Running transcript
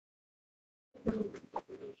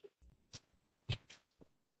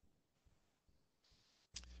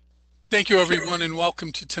Thank you, everyone, and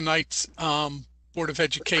welcome to tonight's Board of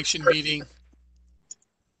Education meeting.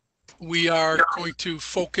 We are going to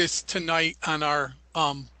focus tonight on our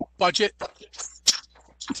budget.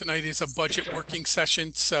 Tonight is a budget working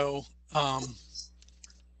session, so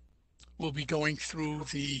we'll be going through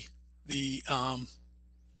the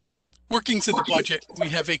workings of the budget. We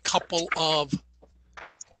have a couple of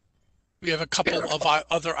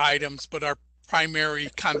other items, but our primary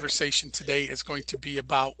conversation today is going to be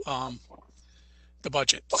about the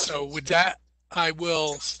budget. So with that, I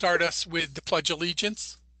will start us with the Pledge of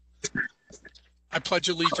Allegiance. I pledge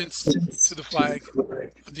allegiance to the flag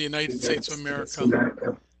of the United States of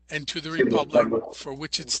America and to the republic for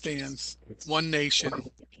which it stands, one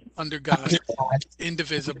nation, under God,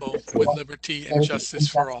 indivisible, with liberty and justice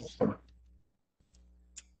for all.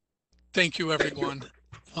 Thank you, everyone.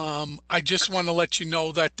 I just want to let you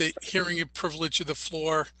know that the hearing and privilege of the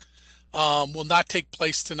floor will not take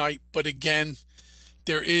place tonight, but again,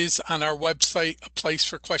 there is on our website a place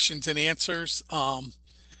for questions and answers.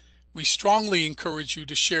 We strongly encourage you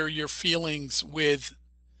to share your feelings with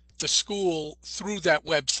the school through that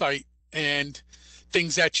website, and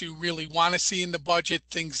things that you really want to see in the budget,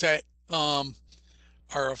 things that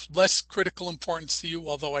are of less critical importance to you,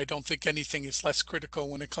 although I don't think anything is less critical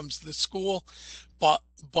when it comes to the school.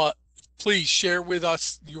 But please share with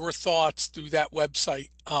us your thoughts through that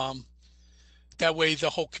website. That way the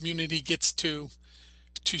whole community gets to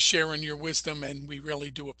share in your wisdom, and we really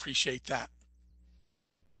do appreciate that.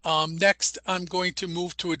 Next, I'm going to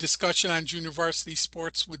move to a discussion on junior varsity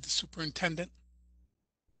sports with the superintendent.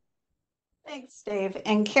 Thanks, Dave.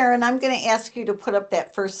 And Karen, I'm going to ask you to put up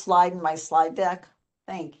that first slide in my slide deck.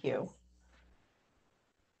 Thank you.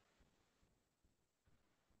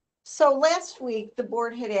 So last week, the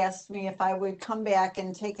board had asked me if I would come back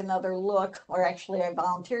and take another look, or actually I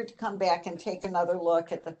volunteered to come back and take another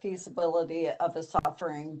look at the feasibility of us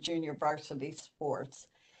offering junior varsity sports.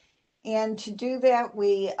 And to do that,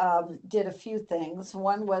 we did a few things.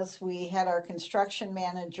 One was we had our construction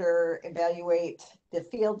manager evaluate the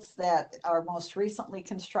fields that are most recently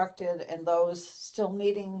constructed and those still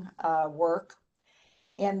needing work,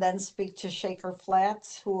 and then speak to Shaker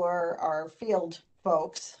Flats, who are our field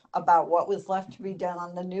folks, about what was left to be done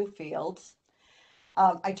on the new fields.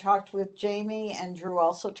 I talked with Jamie, and Drew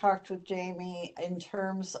also talked with Jamie in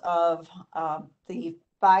terms of the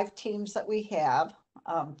 5 teams that we have.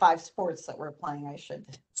 5 sports that we're playing, I should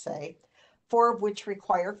say, 4 of which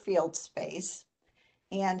require field space,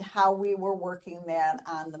 and how we were working that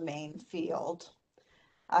on the main field.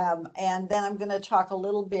 And then I'm going to talk a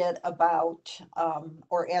little bit about,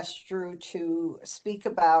 or ask Drew to speak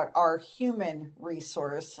about our human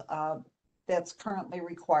resource that's currently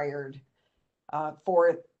required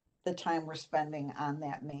for the time we're spending on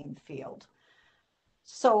that main field.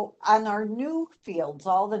 So on our new fields,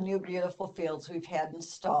 all the new beautiful fields we've had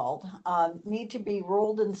installed need to be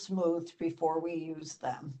rolled and smoothed before we use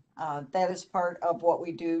them. That is part of what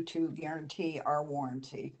we do to guarantee our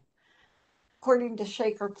warranty. According to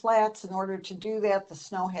Shaker Flats, in order to do that, the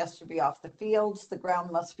snow has to be off the fields. The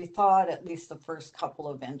ground must be thawed at least the first couple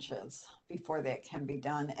of inches before that can be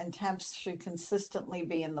done. And temps should consistently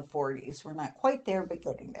be in the 40s. We're not quite there, but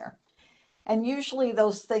getting there. And usually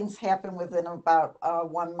those things happen within about a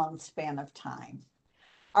 1 month span of time.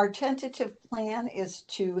 Our tentative plan is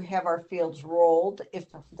to have our fields rolled, if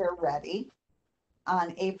they're ready,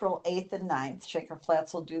 on April 8th and 9th. Shaker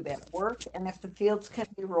Flats will do that work. And if the fields can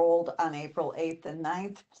be rolled on April 8th and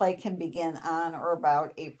 9th, play can begin on or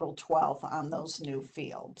about April 12th on those new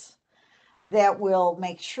fields. That will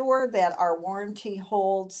make sure that our warranty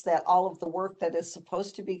holds, that all of the work that is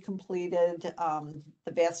supposed to be completed,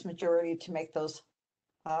 the vast majority to make those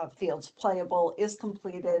fields playable, is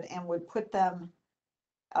completed, and would put them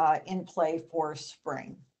in play for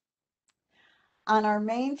spring. On our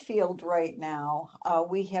main field right now,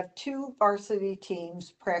 we have 2 varsity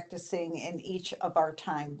teams practicing in each of our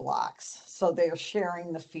time blocks. So they're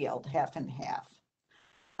sharing the field half and half.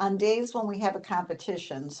 On days when we have a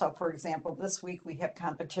competition, so for example, this week we have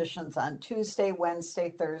competitions on Tuesday, Wednesday,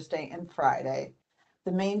 Thursday, and Friday.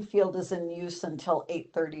 The main field is in use until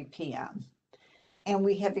 8:30 p.m. And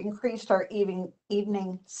we have increased our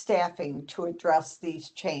evening staffing to address these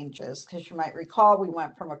changes, because you might recall we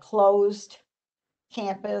went from a closed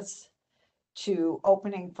campus to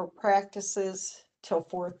opening for practices till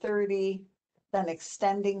 4:30, then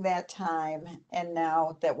extending that time, and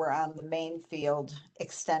now that we're on the main field,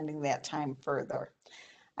 extending that time further.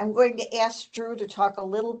 I'm going to ask Drew to talk a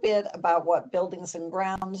little bit about what buildings and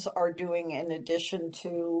grounds are doing in addition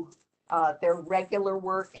to their regular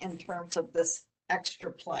work in terms of this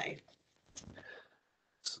extra play?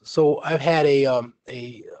 So I've had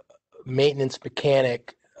a maintenance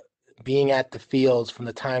mechanic being at the fields from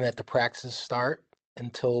the time that the practices start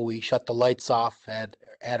until we shut the lights off at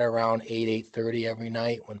around 8:30 every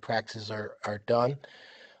night when practices are done,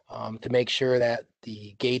 to make sure that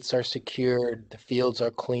the gates are secured, the fields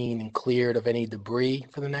are clean and cleared of any debris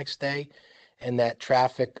for the next day, and that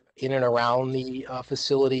traffic in and around the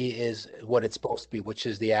facility is what it's supposed to be, which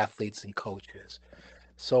is the athletes and coaches.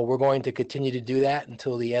 So we're going to continue to do that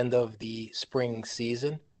until the end of the spring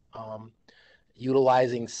season,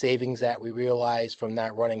 utilizing savings that we realized from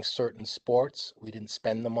not running certain sports. We didn't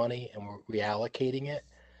spend the money and we're reallocating it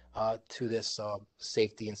to this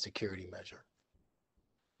safety and security measure.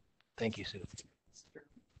 Thank you, Sue.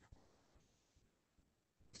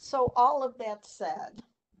 So all of that said,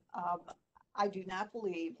 I do not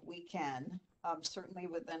believe we can, certainly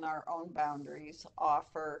within our own boundaries,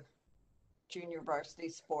 offer junior varsity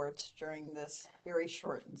sports during this very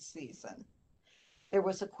shortened season. There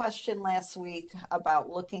was a question last week about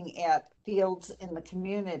looking at fields in the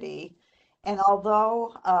community. And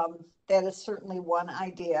although that is certainly one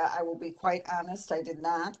idea, I will be quite honest, I did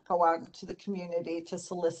not go out into the community to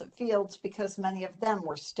solicit fields because many of them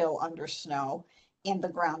were still under snow and the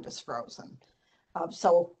ground is frozen.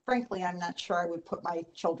 So frankly, I'm not sure I would put my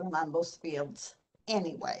children on those fields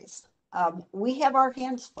anyways. We have our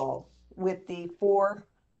hands full with the 4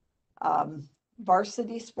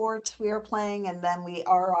 varsity sports we are playing, and then we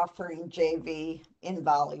are offering JV in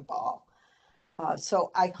volleyball.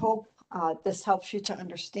 So I hope this helps you to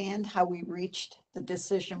understand how we reached the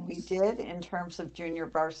decision we did in terms of junior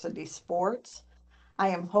varsity sports. I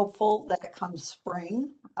am hopeful that come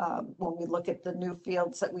spring, when we look at the new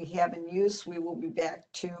fields that we have in use, we will be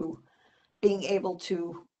back to being able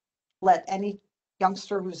to let any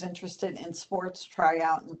youngster who's interested in sports try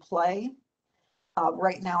out and play.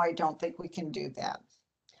 Right now, I don't think we can do that.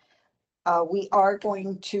 We are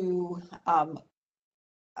going to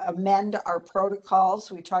amend our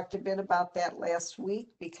protocols. We talked a bit about that last week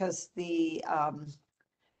because the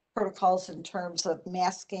protocols in terms of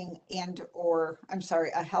masking and or, I'm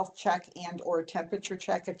sorry, a health check and or temperature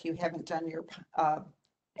check if you haven't done your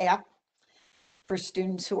app for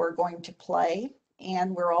students who are going to play.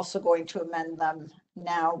 And we're also going to amend them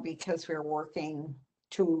now because we're working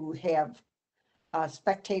to have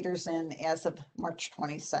spectators in as of March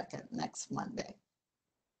 22nd, next Monday.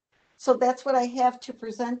 So that's what I have to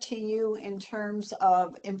present to you in terms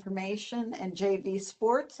of information and JV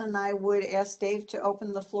sports, and I would ask Dave to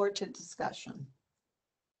open the floor to discussion.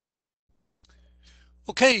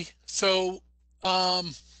 Okay, so why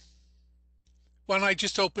don't I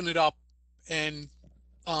just open it up and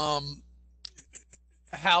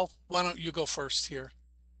Hal, why don't you go first here?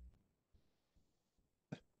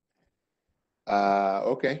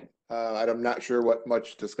 Okay. I'm not sure what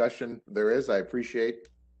much discussion there is. I appreciate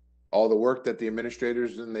all the work that the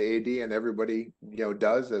administrators and the AD and everybody,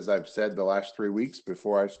 does, as I've said the last 3 weeks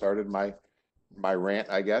before I started my rant,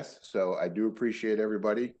 I guess. So I do appreciate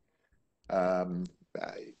everybody.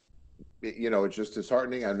 It's just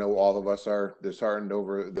disheartening. I know all of us are disheartened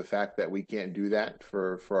over the fact that we can't do that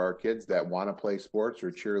for our kids that want to play sports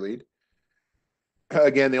or cheerlead.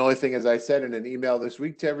 Again, the only thing, as I said in an email this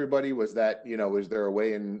week to everybody, was that, is there a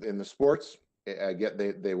way in the sports? I get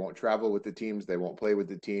they won't travel with the teams, they won't play with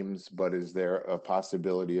the teams, but is there a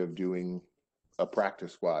possibility of doing a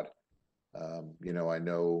practice squad? I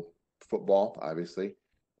know football, obviously,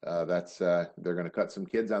 they're going to cut some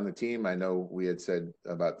kids on the team. I know we had said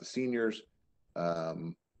about the seniors,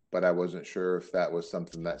 but I wasn't sure if that was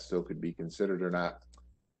something that still could be considered or not.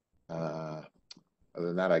 Other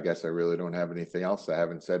than that, I guess I really don't have anything else I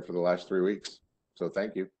haven't said for the last 3 weeks. So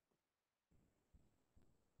thank you.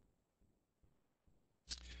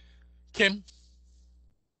 Kim?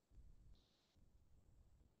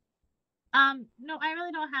 No, I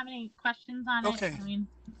really don't have any questions on it. Okay. I mean,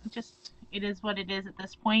 it is what it is at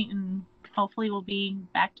this point, and hopefully we'll be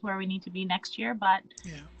back to where we need to be next year. But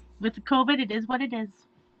Yeah. with the COVID, it is what it is.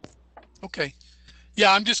 Okay.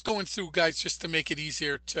 Yeah, I'm just going through, guys, just to make it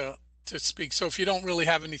easier to speak. So if you don't really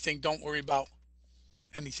have anything, don't worry about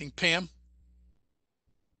anything. Pam?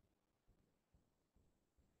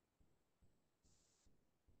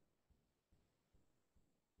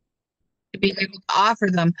 To be able to offer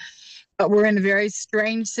them. But we're in a very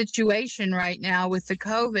strange situation right now with the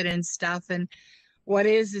COVID and stuff. And what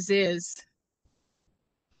is.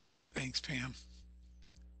 Thanks, Pam.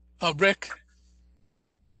 Rick?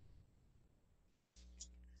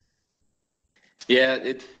 Yeah,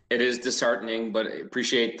 it is disheartening, but I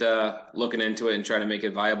appreciate looking into it and trying to make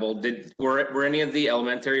it viable. Were any of the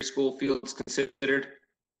elementary school fields considered?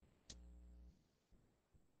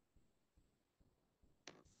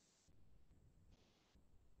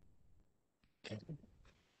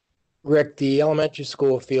 Rick, the elementary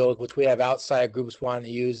school field, which we have outside groups wanting to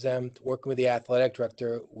use them, working with the athletic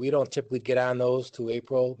director, we don't typically get on those to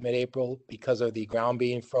April, mid-April, because of the ground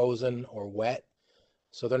being frozen or wet.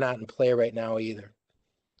 So they're not in play right now either.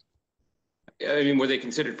 I mean, were they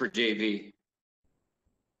considered for JV?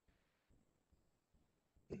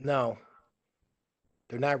 No,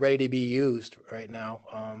 they're not ready to be used right now.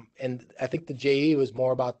 And I think the JE was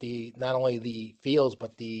more about the, not only the fields,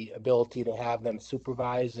 but the ability to have them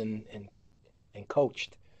supervised and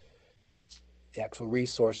coached. The actual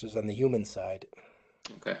resources on the human side.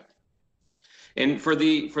 Okay. And for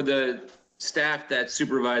the staff that's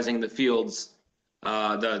supervising the fields,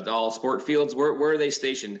 the all sport fields, where are they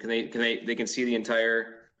stationed? They can see the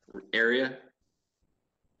entire area?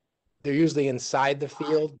 They're usually inside the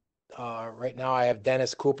field. Right now I have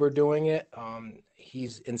Dennis Cooper doing it.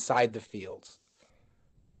 He's inside the fields.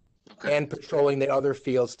 Okay. And patrolling the other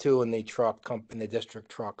fields too in the truck, in the district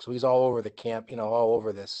truck. So he's all over the camp, all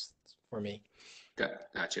over this for me. Okay,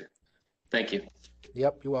 gotcha. Thank you.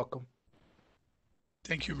 Yep, you're welcome.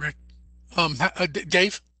 Thank you, Rick.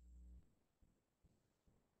 Dave?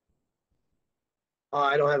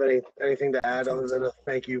 I don't have anything to add other than a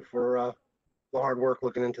thank you for the hard work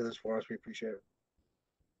looking into this for us. We appreciate it.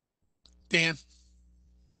 Dan?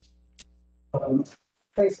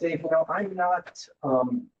 Thanks, Dave. I'm not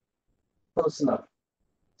close enough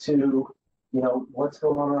to, what's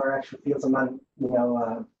going on in our actual fields. I'm not, I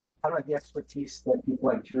don't have the expertise that people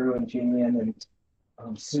like Drew and Jamian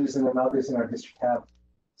and Susan and others in our district have.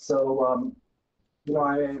 So,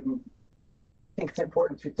 I think it's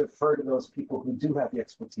important to defer to those people who do have the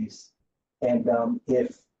expertise. And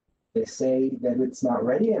if they say that it's not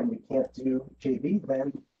ready and we can't do JV,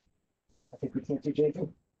 then I think we can't do JV.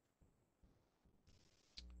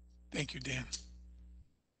 Thank you, Dan.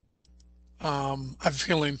 I'm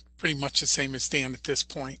feeling pretty much the same as Dan at this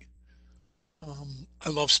point. I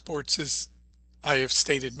love sports, as I have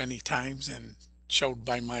stated many times and showed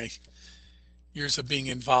by my years of being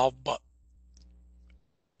involved, but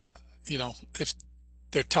if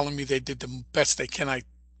they're telling me they did the best they can, I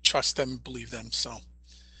trust them and believe them. So,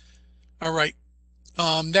 all right.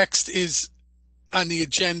 Next is on the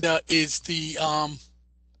agenda is the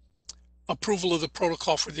approval of the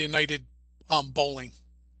protocol for the United Bowling.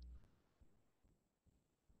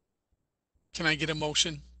 Can I get a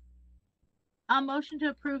motion? I'll motion to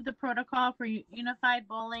approve the protocol for unified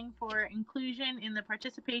bowling for inclusion in the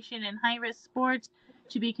participation in high-risk sports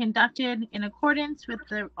to be conducted in accordance with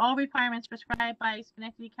all requirements prescribed by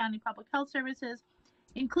Schenectady County Public Health Services,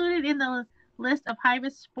 included in the list of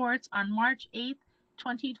high-risk sports on March 8th,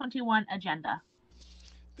 2021 agenda.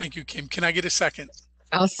 Thank you, Kim. Can I get a second?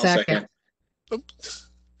 I'll second. Oops.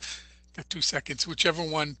 Got 2 seconds, whichever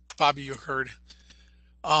one, Bobby, you heard.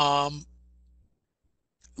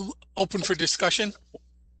 Open for discussion.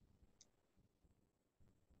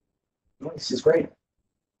 This is great.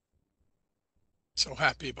 So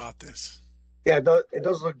happy about this. Yeah, it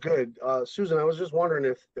does look good. Susan, I was just wondering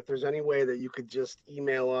if there's any way that you could just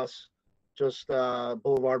email us just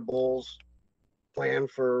Boulevard Bowls plan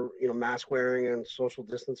for mask wearing and social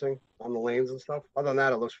distancing on the lanes and stuff. Other than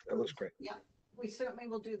that, it looks great. Yeah, we certainly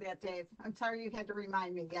will do that, Dave. I'm sorry you had to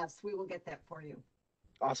remind me. Yes, we will get that for you.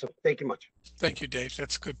 Awesome. Thank you much. Thank you, Dave.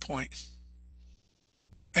 That's a good point.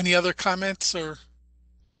 Any other comments, or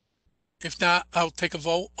if not, I'll take a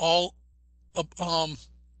vote. All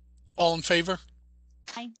in favor?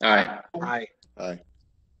 Aye. Aye. Aye. Aye.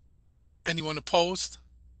 Anyone opposed?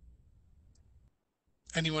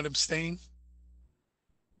 Anyone abstain?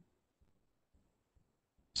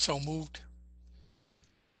 So moved.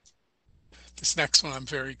 This next one I'm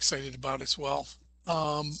very excited about as well.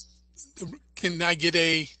 Can I get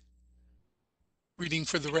a reading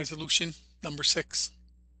for the resolution number 6?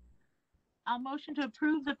 I'll motion to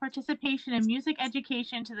approve the participation in music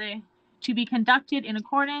education to be conducted in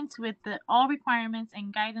accordance with all requirements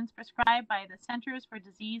and guidance prescribed by the Centers for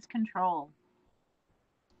Disease Control.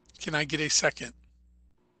 Can I get a second?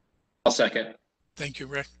 I'll second. Thank you,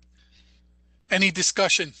 Rick. Any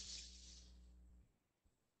discussion?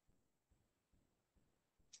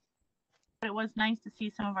 It was nice to see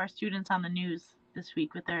some of our students on the news this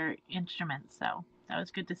week with their instruments, so that was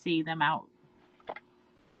good to see them out.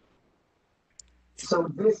 So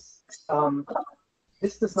this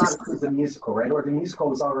does not include the musical, right? Or the musical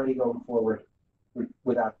was already going forward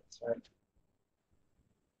without this, right?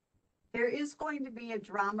 There is going to be a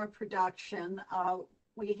drama production.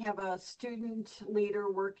 We have a student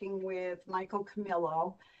leader working with Michael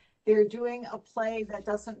Camillo. They're doing a play that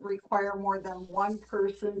doesn't require more than one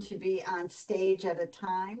person to be on stage at a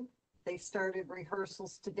time. They started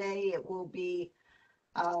rehearsals today. It will be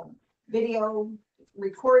video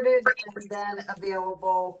recorded and then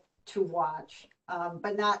available to watch,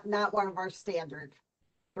 but not one of our standard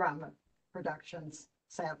drama productions,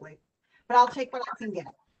 sadly. But I'll take what I can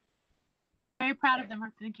get. Very proud of them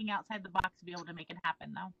for thinking outside the box to be able to make it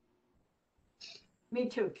happen, though. Me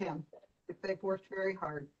too, Kim. They've worked very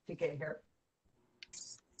hard to get here.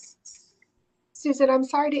 Susan, I'm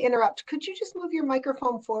sorry to interrupt. Could you just move your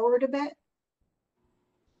microphone forward a bit?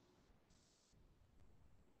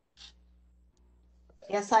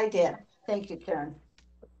 Yes, I did. Thank you, Karen.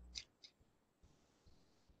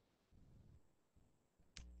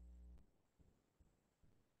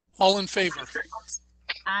 All in favor?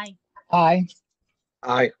 Aye. Aye.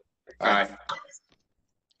 Aye. Aye.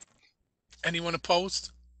 Anyone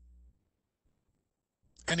opposed?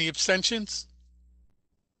 Any abstentions?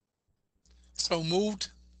 So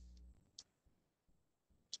moved.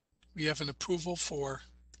 We have an approval for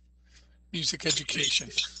music education.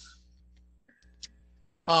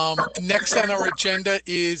 Next on our agenda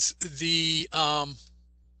is the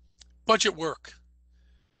budget work.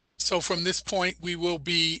 So from this point, we will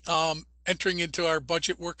be entering into our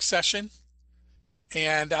budget work session,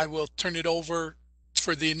 and I will turn it over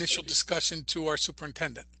for the initial discussion to our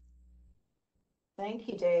superintendent. Thank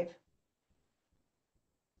you, Dave.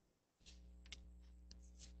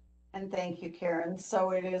 And thank you, Karen.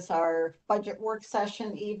 So it is our budget work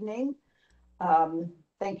session evening.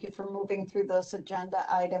 Thank you for moving through those agenda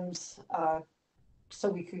items so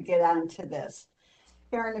we could get on to this.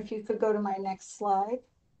 Karen, if you could go to my next slide.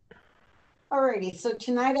 Alrighty, so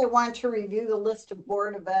tonight I want to review the list of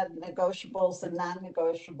Board of Ed negotiables and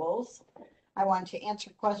non-negotiables. I want to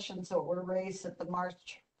answer questions that were raised at the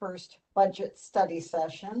March 1st budget study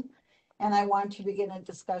session, and I want to begin a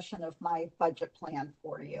discussion of my budget plan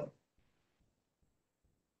for you.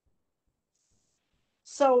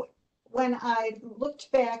 So when I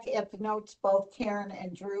looked back at the notes both Karen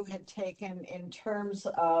and Drew had taken in terms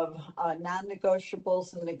of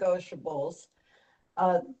non-negotiables and negotiables,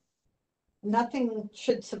 nothing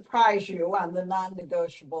should surprise you on the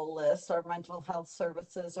non-negotiable list. Our mental health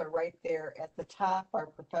services are right there at the top. Our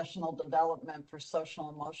professional development for social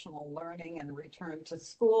emotional learning and return to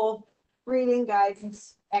school, reading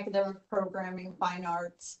guidance, academic programming, fine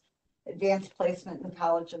arts, advanced placement in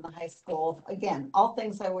college and the high school. Again, all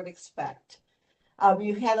things I would expect.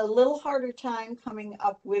 You had a little harder time coming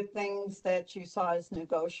up with things that you saw as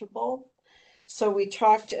negotiable. So we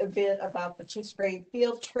talked a bit about the 5th grade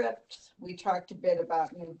field trips. We talked a bit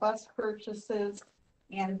about new bus purchases,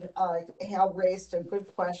 and Hal raised a good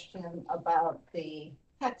question about the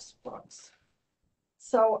textbooks.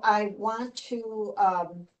 So I want to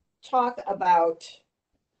talk about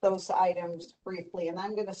those items briefly, and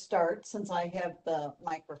I'm going to start since I have the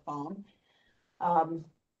microphone.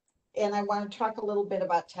 And I want to talk a little bit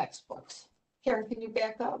about textbooks. Karen, can you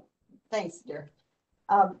back up? Thanks, dear.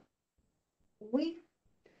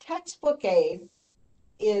 Textbook aid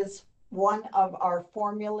is one of our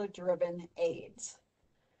formula-driven aids.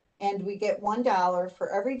 And we get $1 for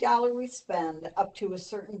every dollar we spend up to a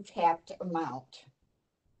certain capped amount.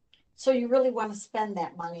 So you really want to spend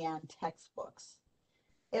that money on textbooks.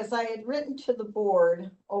 As I had written to the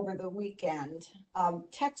board over the weekend,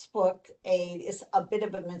 textbook aid is a bit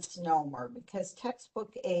of a misnomer because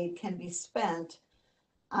textbook aid can be spent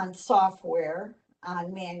on software,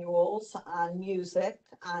 on manuals, on music,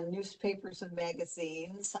 on newspapers and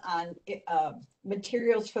magazines, on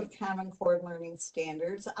materials for the Common Core Learning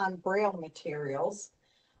Standards, on Braille materials.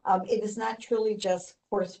 It is not truly just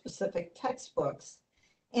course-specific textbooks.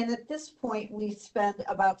 And at this point, we spend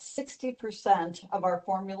about 60% of our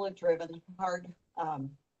formula-driven hard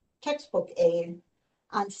textbook aid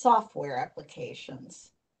on software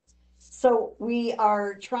applications. So we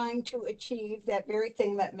are trying to achieve that very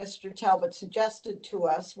thing that Mr. Talbot suggested to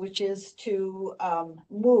us, which is to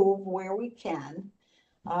move where we can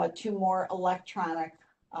to more electronic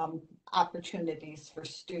opportunities for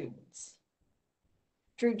students.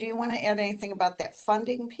 Drew, do you want to add anything about that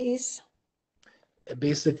funding piece?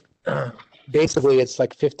 Basically, it's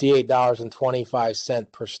like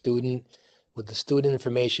 $58.25 per student, with the student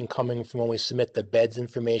information coming from when we submit the beds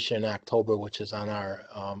information in October, which is on our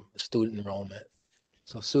student enrollment.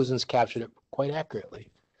 So Susan's captured it quite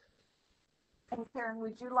accurately. And Karen,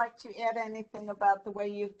 would you like to add anything about the way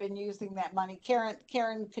you've been using that money?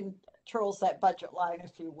 Karen controls that budget line,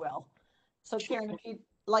 if you will. So Karen, if you'd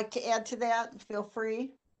like to add to that, feel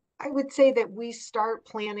free. I would say that we start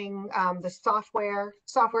planning the software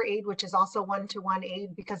aid, which is also one-to-one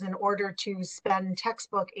aid, because in order to spend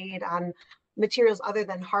textbook aid on materials other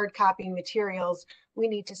than hard copy materials, we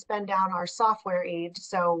need to spend down our software aid.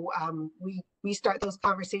 So we start those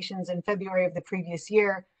conversations in February of the previous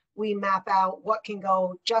year. We map out what can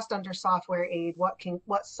go just under software aid,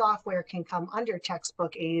 what software can come under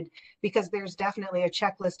textbook aid, because there's definitely a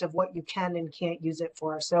checklist of what you can and can't use it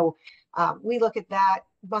for. So we look at that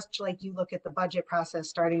much like you look at the budget process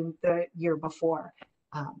starting the year before,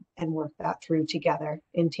 and work that through together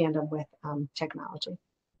in tandem with technology.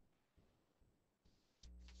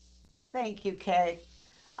 Thank you, Kay.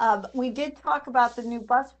 We did talk about the new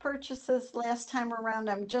bus purchases last time around.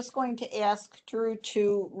 I'm just going to ask Drew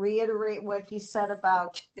to reiterate what he said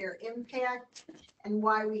about their impact and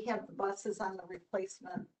why we have the buses on the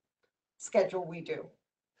replacement schedule we do.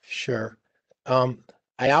 Sure.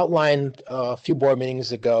 I outlined a few board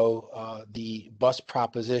meetings ago the bus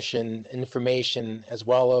proposition information as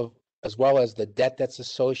well as the debt that's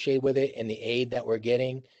associated with it and the aid that we're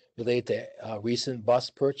getting related to recent bus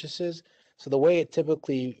purchases. So the way it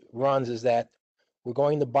typically runs is that we're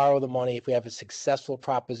going to borrow the money if we have a successful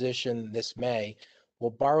proposition this May. We'll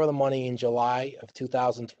borrow the money in July of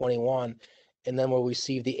 2021, and then we'll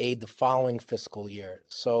receive the aid the following fiscal year.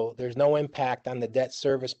 So there's no impact on the debt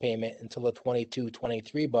service payment until the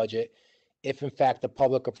 22-23 budget, if in fact the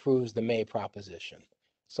public approves the May proposition.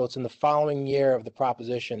 So it's in the following year of the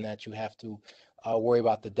proposition that you have to worry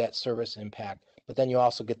about the debt service impact, but then you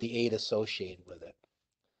also get the aid associated with it.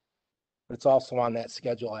 But it's also on that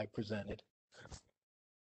schedule I presented.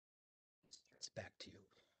 It's back to you.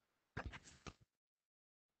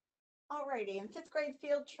 All righty, and fifth grade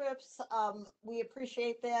field trips, we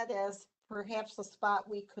appreciate that as perhaps a spot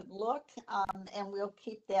we could look, and we'll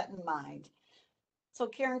keep that in mind. So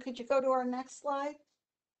Karen, could you go to our next slide?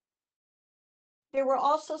 There were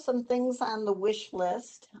also some things on the wish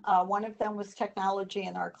list. One of them was technology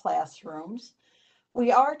in our classrooms. We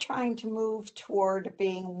are trying to move toward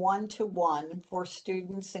being one-to-one for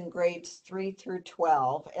students in grades 3 through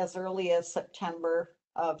 12 as early as September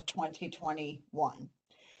of 2021.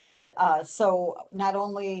 So not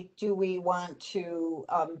only do we want to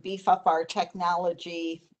beef up our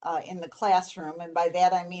technology in the classroom, and by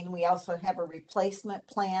that I mean we also have a replacement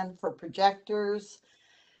plan for projectors,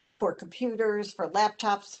 for computers, for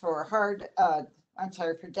laptops, for for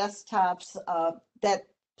desktops that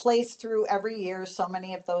plays through every year. So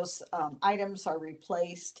many of those items are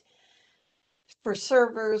replaced, for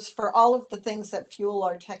servers, for all of the things that fuel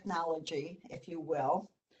our technology, if you will.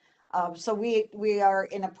 So we are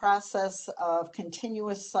in a process of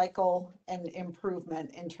continuous cycle and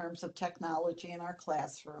improvement in terms of technology in our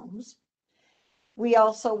classrooms. We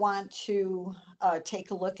also want to take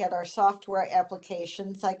a look at our software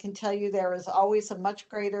applications. I can tell you there is always a much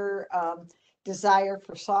greater desire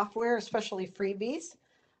for software, especially freebies.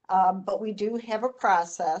 But we do have a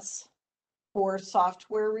process for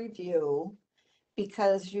software review,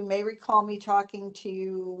 because you may recall me talking to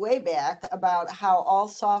you way back about how all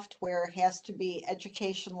software has to be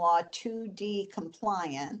Education Law 2D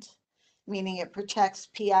compliant, meaning it protects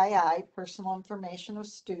PII, personal information of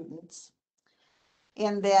students.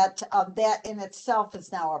 And that in itself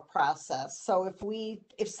is now a process. So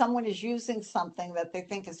if someone is using something that they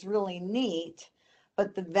think is really neat,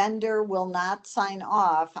 but the vendor will not sign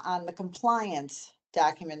off on the compliance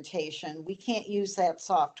documentation, we can't use that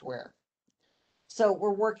software. So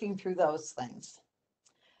we're working through those things.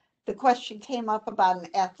 The question came up about an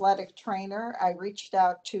athletic trainer. I reached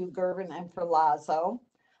out to Gervin and Ferlazzo.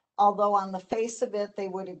 Although on the face of it, they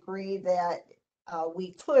would agree that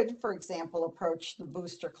we could, for example, approach the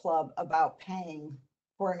Booster Club about paying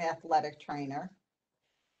for an athletic trainer,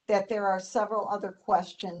 that there are several other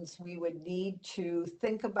questions we would need to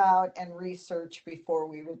think about and research before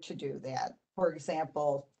we were to do that. For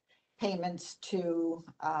example, payments to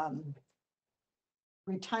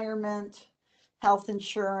retirement, health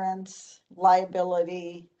insurance,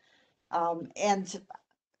 liability, and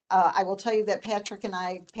I will tell you that Patrick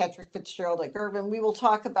Fitzgerald at Gervin, we will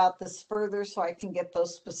talk about this further so I can get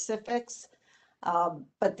those specifics.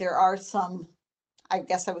 But there are some, I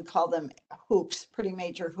guess I would call them hoops, pretty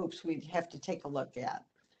major hoops we'd have to take a look at.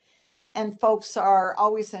 And folks are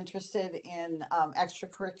always interested in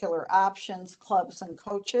extracurricular options, clubs, and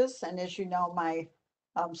coaches. And as you know,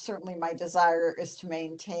 certainly my desire is to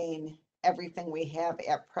maintain everything we have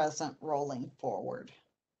at present rolling forward.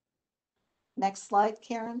 Next slide,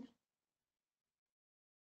 Karen.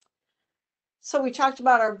 So we talked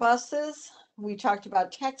about our buses, we talked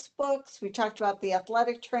about textbooks, we talked about the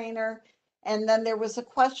athletic trainer, And then there was a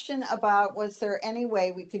question about, was there any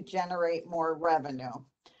way we could generate more revenue?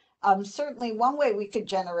 Certainly one way we could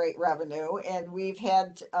generate revenue, and we've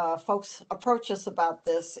had folks approach us about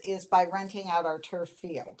this, is by renting out our turf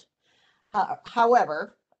field.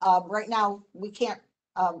 However, right now we can't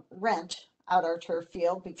rent out our turf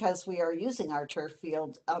field because we are using our turf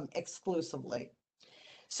field exclusively.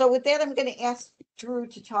 So with that, I'm going to ask Drew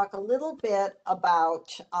to talk a little bit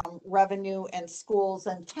about revenue and schools,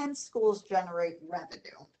 and 10 schools generate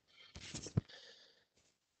revenue.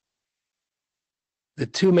 The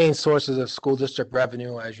two main sources of school district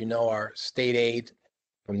revenue, as you know, are state aid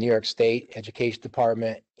from New York State Education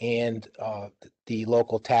Department and the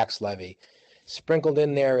local tax levy. Sprinkled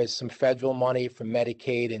in there is some federal money from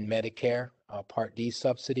Medicaid and Medicare, Part D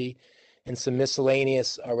subsidy, and some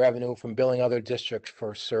miscellaneous revenue from billing other districts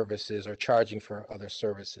for services or charging for other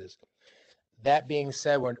services. That being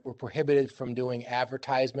said, we're prohibited from doing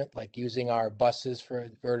advertisement, like using our buses for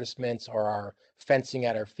advertisements or our fencing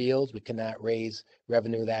at our fields. We cannot raise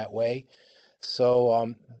revenue that way.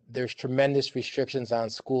 So there's tremendous restrictions on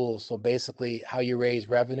schools. So basically how you raise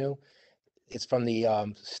revenue, it's from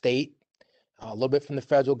the state, a little bit from the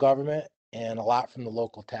federal government, and a lot from the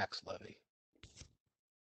local tax levy.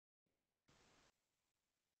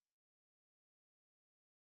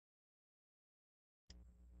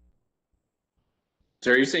 So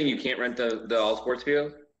are you saying you can't rent the all sports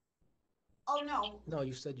field? Oh, no, No,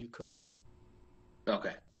 you said you could.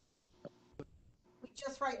 Okay.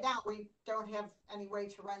 just right now, we don't have any way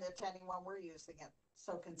to rent it to anyone. We're using it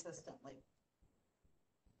so consistently.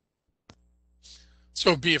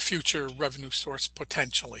 So it'd be a future revenue source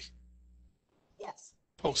potentially Yes.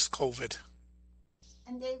 post-COVID.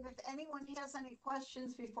 And Dave, if anyone has any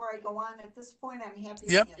questions before I go on at this point, I'm happy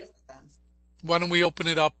Yep. to answer them. Why don't we open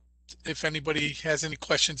it up if anybody has any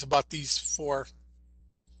questions about these four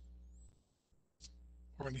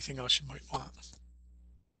or anything else you might want.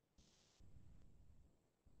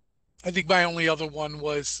 I think my only other one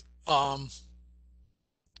was I'm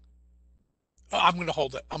going to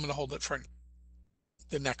hold it. I'm going to hold it for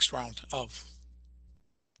the next round of.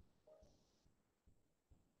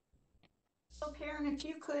 So Karen, if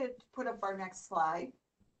you could put up our next slide.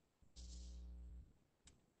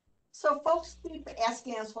 So folks keep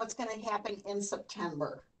asking us what's going to happen in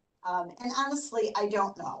September. And honestly, I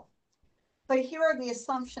don't know. But here are the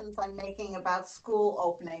assumptions I'm making about school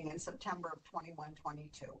opening in September of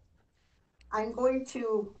 21-22. I'm going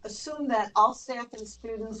to assume that all staff and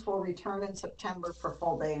students will return in September for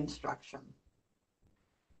full day instruction.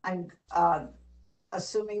 I'm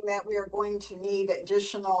assuming that we are going to need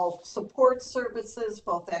additional support services,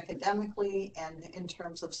 both academically and in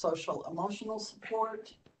terms of social emotional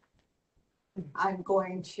support. I'm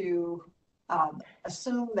going to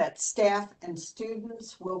assume that staff and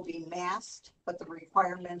students will be masked, but the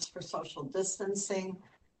requirements for social distancing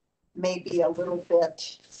may be a little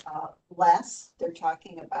bit less. They're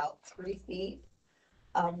talking about 3 feet.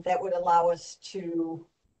 That would allow us to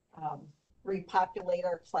repopulate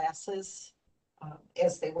our classes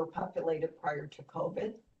as they were populated prior to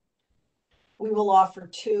COVID. We will offer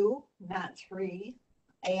 2, not 3,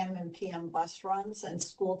 AM and PM bus runs, and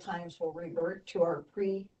school times will revert to our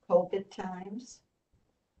pre-COVID times.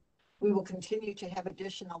 We will continue to have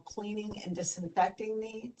additional cleaning and disinfecting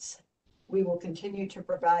needs. We will continue to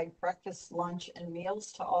provide breakfast, lunch, and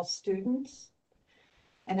meals to all students.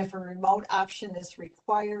 And if a remote option is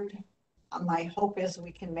required, my hope is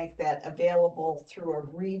we can make that available through a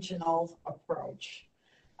regional approach.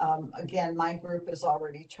 Again, my group is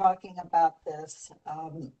already talking about this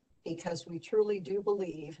because we truly do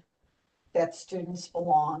believe that students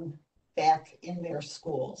belong back in their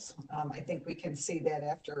schools. I think we can see that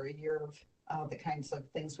after a year of the kinds of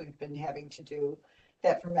things we've been having to do,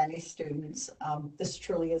 that for many students, this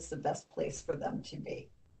truly is the best place for them to be.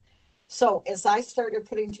 So as I started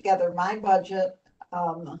putting together my budget,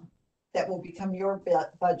 that will become your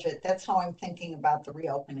budget, that's how I'm thinking about the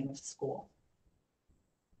reopening of school.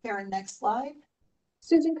 Karen, next slide.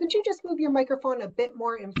 Susan, could you just move your microphone a bit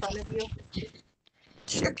more in front of you?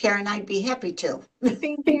 Sure, Karen, I'd be happy to.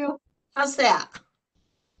 Thank you. How's that?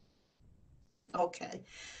 Okay.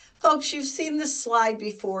 Folks, you've seen this slide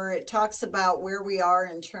before. It talks about where we are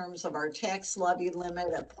in terms of our tax levy limit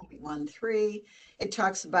at 0.13. It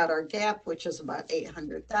talks about our gap, which is about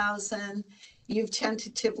 800,000. You've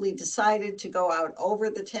tentatively decided to go out over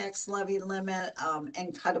the tax levy limit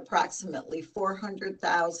and cut approximately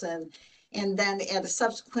 400,000. And then at a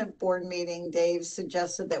subsequent board meeting, Dave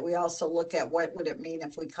suggested that we also look at what would it mean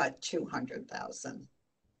if we cut 200,000.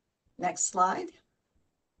 Next slide.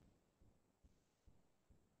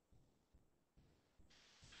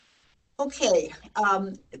 Okay,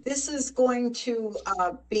 this is going to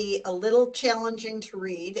be a little challenging to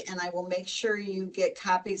read, and I will make sure you get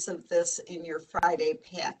copies of this in your Friday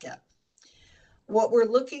packet. What we're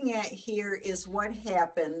looking at here is what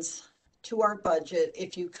happens to our budget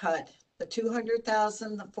if you cut the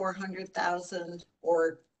 200,000, the 400,000,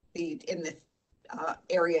 or in the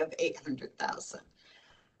area of 800,000.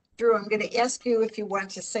 Drew, I'm going to ask you if you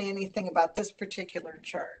want to say anything about this particular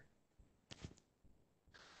chart.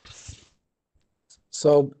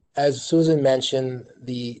 So as Susan mentioned,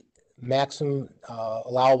 the maximum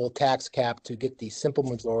allowable tax cap to get the simple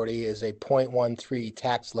majority is a 0.13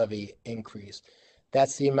 tax levy increase.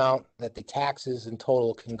 That's the amount that the taxes in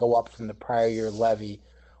total can go up from the prior year levy,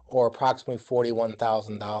 or approximately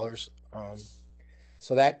 $41,000.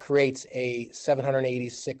 So that creates a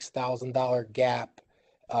 $786,000 gap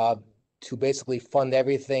to basically fund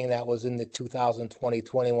everything that was in the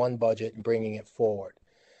 2020-21 budget and bringing it forward.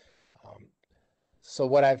 So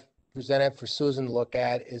what I've presented for Susan to look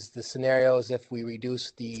at is the scenarios if we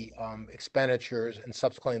reduce the expenditures and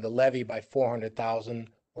subsequently the levy by 400,000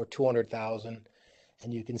 or 200,000.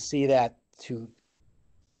 And you can see that to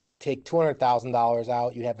take $200,000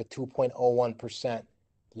 out, you have a 2.01%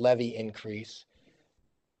 levy increase.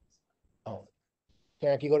 Oh,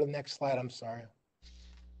 Karen, can you go to the next slide? I'm sorry.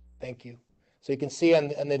 Thank you. So you can see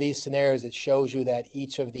under these scenarios, it shows you that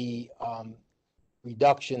each of the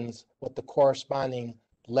reductions, what the corresponding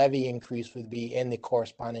levy increase would be and the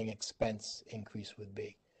corresponding expense increase would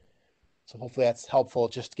be. So hopefully that's helpful,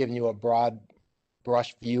 just giving you a broad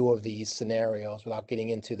brush view of these scenarios without getting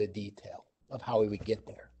into the detail of how we would get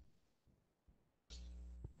there.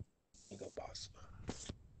 You go, boss.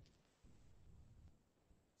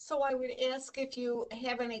 So I would ask if you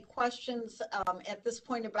have any questions at this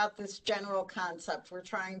point about this general concept. We're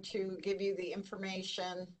trying to give you the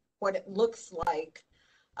information, what it looks like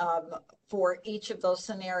for each of those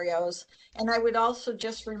scenarios. And I would also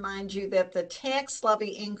just remind you that the tax levy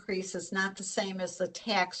increase is not the same as the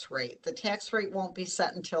tax rate. The tax rate won't be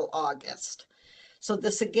set until August. So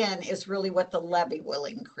this again is really what the levy will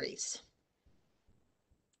increase.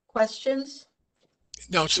 Questions?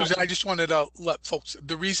 No, Susan, I just wanted to let folks,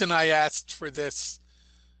 the reason I asked for this,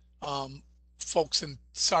 folks, and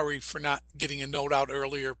sorry for not getting a note out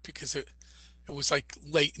earlier because it was like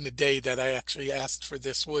late in the day that I actually asked for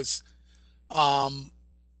this, was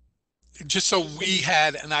just so we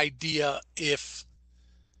had an idea if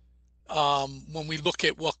when we look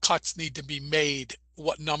at what cuts need to be made,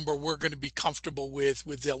 what number we're going to be comfortable with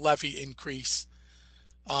the levy increase,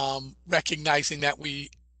 recognizing that we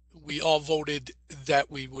all voted that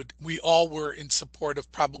we all were in support of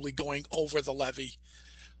probably going over the levy.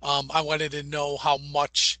 I wanted to know how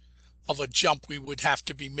much of a jump we would have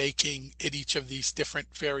to be making at each of these different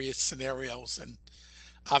various scenarios. And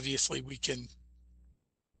obviously we can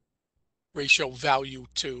ratio value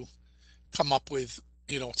to come up with,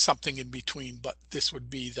 you know, something in between, but this would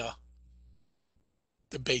be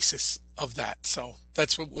the basis of that. So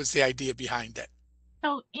that's what was the idea behind it.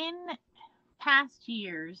 So in past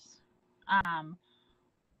years,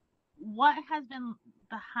 what has been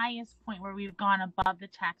the highest point where we've gone above the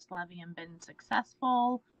tax levy and been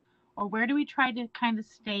successful? Or where do we try to kind of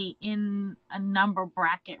stay in a number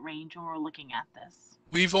bracket range when we're looking at this?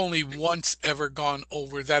 We've only once ever gone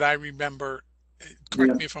over that I remember.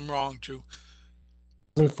 Correct me if I'm wrong, Drew.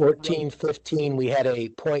 In 14-15, we had a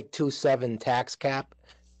 0.27 tax cap,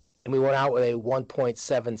 and we went out with a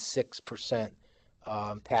 1.76%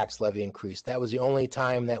 tax levy increase. That was the only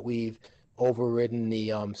time that we've overridden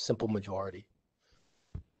the simple majority.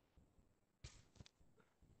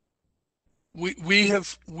 We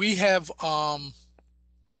have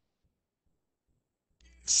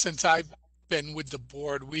since I've been with the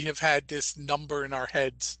board, we have had this number in our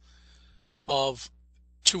heads of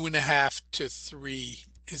 2.5 to 3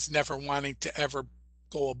 is never wanting to ever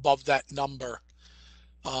go above that number.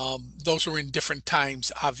 Those were in different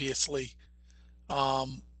times, obviously.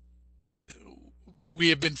 We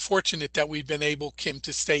have been fortunate that we've been able, Kim,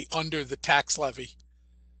 to stay under the tax levy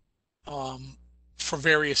for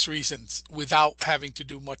various reasons without having to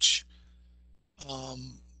do much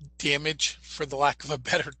damage, for the lack of a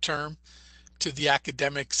better term, to the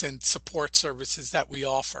academics and support services that we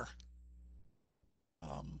offer.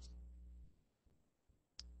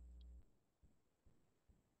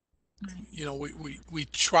 You know, we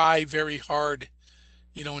try very hard,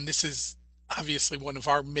 you know, and this is obviously one of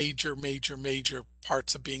our major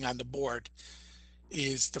parts of being on the board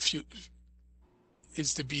is to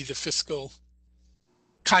be the fiscal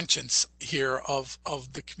conscience here of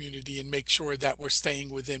the community and make sure that we're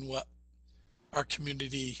staying within what our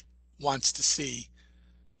community wants to see.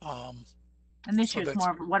 And this So year it's that's-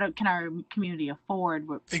 more of what can our community afford,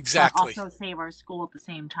 but Exactly. also save our school at the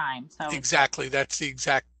same time. So Exactly. That's the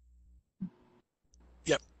exact,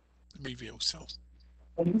 yep, review. So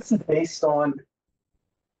And this is based on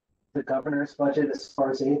the governor's budget as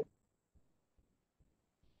far as aid,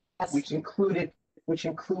 Yes, which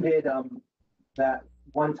included that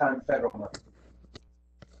one-time federal money.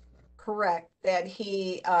 correct, that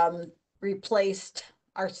he replaced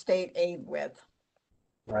our state aid with,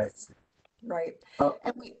 Right. right? Oh,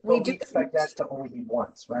 And we But do we expect that to only be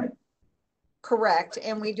once, right? correct,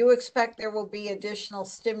 and we do expect there will be additional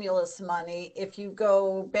stimulus money. If you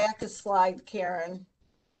go back a slide, Karen.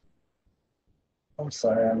 I'm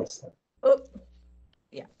sorry, I missed that. Oh,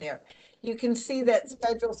 yeah, there. You can see that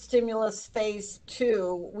federal stimulus phase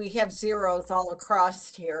 2, we have zeros all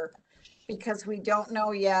across here because we don't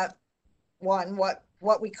know yet, one, what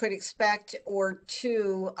we could expect, or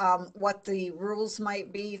two, what the rules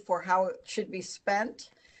might be for how it should be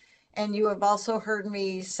spent. And you have also heard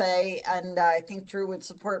me say, and I think Drew would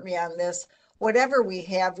support me on this, whatever we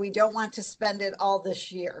have, we don't want to spend it all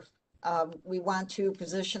this year. We want to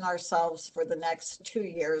position ourselves for the next 2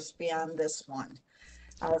 years beyond this one.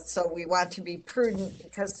 So we want to be prudent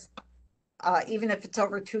because even if it's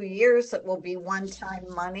over 2 years, it will be one-time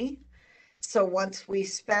money. So once we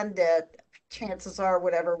spend it, chances are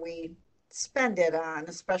whatever we spend it on,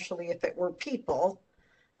 especially if it were people,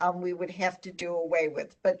 we would have to do away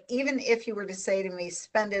with. But even if you were to say to me,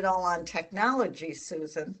 spend it all on technology,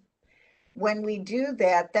 Susan, when we do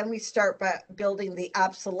that, then we start by building the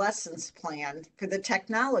obsolescence plan for the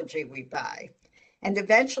technology we buy. And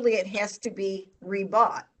eventually it has to be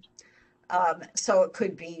rebought. So it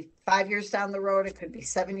could be 5 years down the road, it could be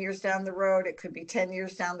 7 years down the road, it could be 10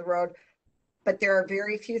 years down the road. But there are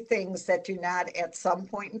very few things that do not at some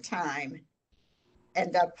point in time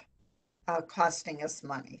end up costing us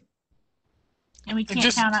money. and we And can't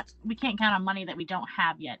just- count on money that we don't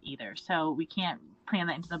have yet either. So we can't plan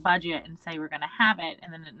that into the budget and say we're going to have it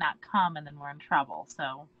and then it not come and then we're in trouble.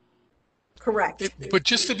 So Correct. But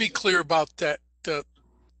just to be clear about that, the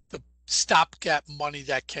stopgap money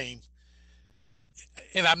that came,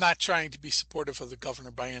 and I'm not trying to be supportive of the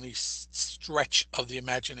governor by any stretch of the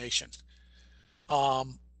imagination.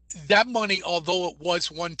 That money, although it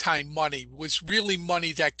was one-time money, was really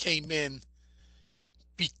money that came in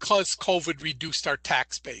because COVID reduced our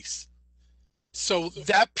tax base. So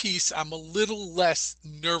that piece, I'm a little less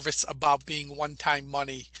nervous about being one-time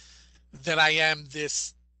money than I am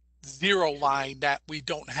this zero line that we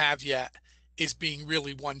don't have yet is being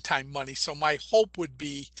really one-time money. So my hope would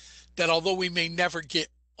be that although we may never get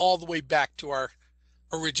all the way back to our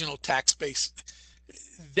original tax base,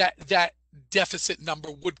 that deficit number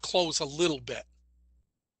would close a little bit.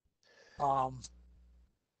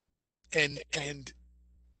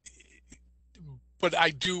 But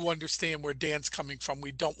I do understand where Dan's coming from.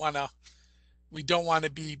 We don't want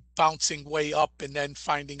to be bouncing way up and then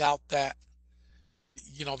finding out that,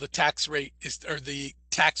 you know, the tax rate is, or the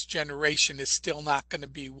tax generation is still not going to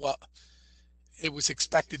be what it was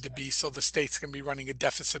expected to be. So the state's going to be running a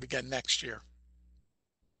deficit again next year.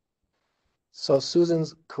 So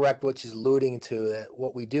Susan's correct, what she's alluding to, that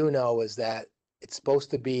what we do know is that it's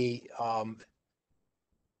supposed to be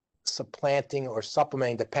supplanting or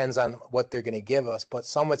supplementing, depends on what they're going to give us, but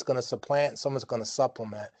some of it's going to supplant, some of it's going to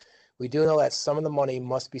supplement. We do know that some of the money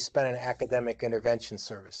must be spent on academic intervention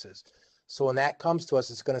services. So when that comes to us,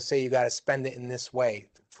 it's going to say you got to spend it in this way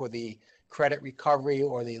for the credit recovery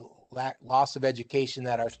or the loss of education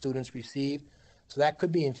that our students receive. So that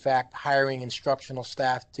could be, in fact, hiring instructional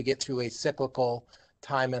staff to get through a cyclical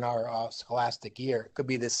time in our scholastic year. It could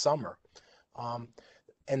be this summer.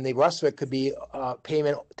 And the rest of it could be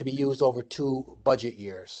payment to be used over 2 budget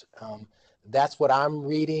years. That's what I'm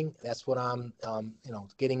reading. That's what I'm,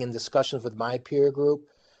 getting in discussions with my peer group,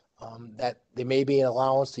 that there may be an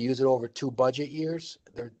allowance to use it over 2 budget years.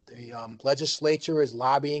 The legislature is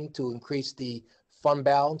lobbying to increase the fund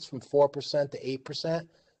balance from 4% to 8%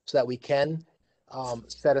 so that we can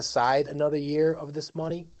set aside another year of this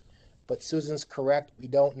money. But Susan's correct. We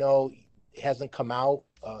don't know. It hasn't come out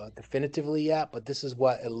definitively yet, but this is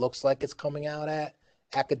what it looks like it's coming out at: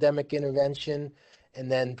 academic intervention,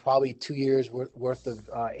 and then probably 2 years worth of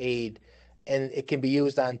aid. And it can be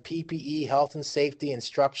used on PPE, health and safety,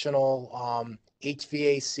 instructional,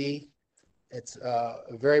 HVAC. It's a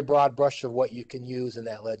very broad brush of what you can use in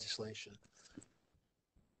that legislation.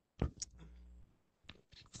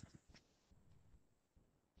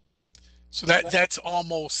 So that's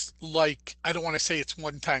almost like, I don't want to say it's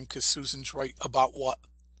one time because Susan's right about what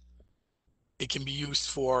it can be used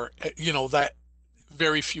for. You know, that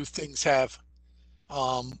very few things have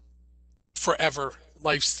forever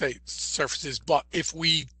life surfaces. But if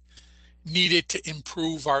we needed to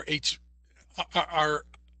improve our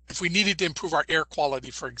if we needed to improve our air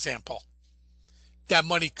quality, for example, that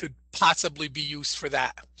money could possibly be used for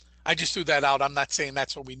that. I just threw that out. I'm not saying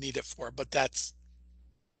that's what we need it for, but that's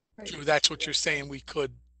true. That's what you're saying we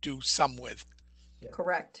could do some with.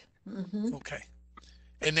 Correct. Mhm. Okay.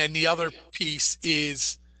 And then the other piece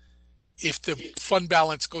is if the fund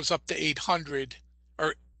balance goes up to 800,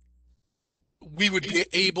 or we would be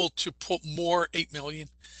able to put more, 8 million,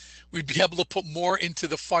 we'd be able to put more into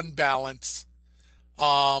the fund balance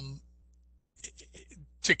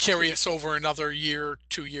to carry us over another year,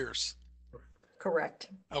 2 years. Correct.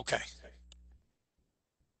 Okay.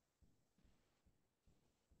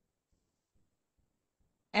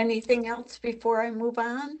 Anything else before I move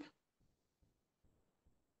on?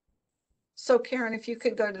 So Karen, if you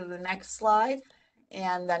could go to the next slide,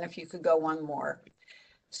 and then if you could go one more.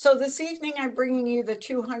 So this evening, I'm bringing you the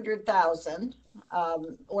 200,000,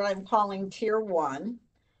 what I'm calling tier 1.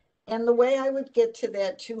 And the way I would get to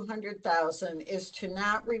that 200,000 is to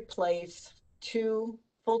not replace 2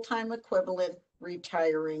 full-time equivalent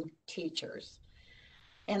retiring teachers.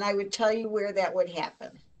 And I would tell you where that would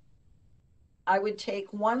happen. I would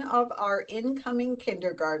take one of our incoming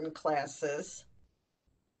kindergarten classes.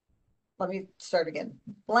 Let me start again.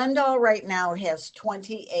 Glendale right now has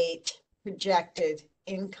 28 projected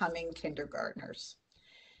incoming kindergartners.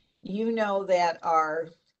 You know that our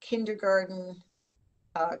kindergarten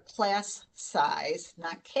class size,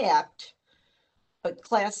 not capped, but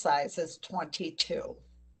class size is 22.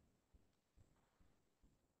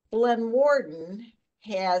 Glen Warden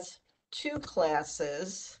has 2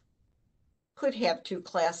 classes, could have 2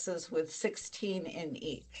 classes with 16 in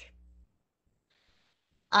each.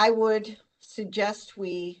 I would suggest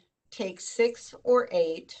we take 6 or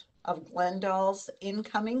 8 of Glendale's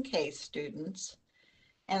incoming K students,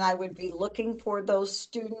 and I would be looking for those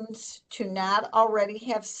students to not already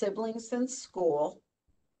have siblings in school.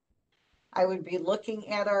 I would be looking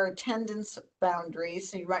at our attendance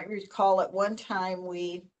boundaries. You might recall at one time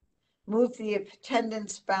we moved the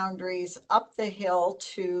attendance boundaries up the hill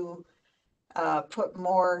to put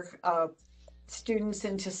more students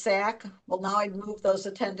into SAC. Well, now I'd move those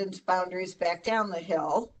attendance boundaries back down the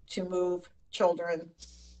hill to move children.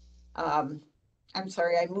 I'm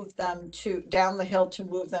sorry, I moved them down the hill to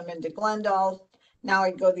move them into Glendale. Now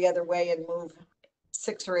I'd go the other way and move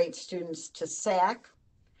 6 or 8 students to SAC.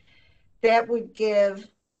 That would give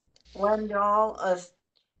Glendale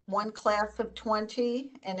one class of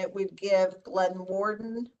 20, and it would give Glen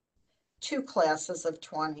Warden 2 classes of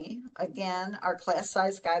 20. Again, our class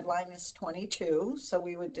size guideline is 22, so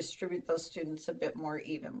we would distribute those students a bit more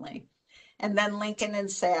evenly. And then Lincoln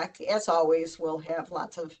and SAC, as always, will have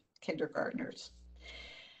lots of kindergartners.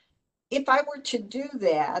 If I were to do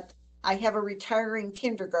that, I have a retiring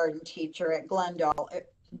kindergarten teacher at Glendale.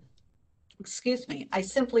 Excuse me, I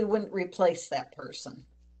simply wouldn't replace that person.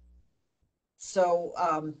 So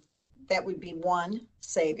that would be one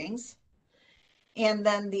savings. And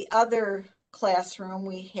then the other classroom,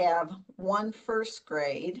 we have 1 first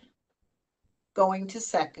grade going to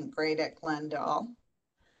 2nd grade at Glendale.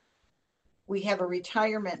 We have a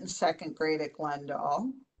retirement in 2nd grade at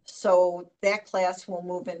Glendale. So that class will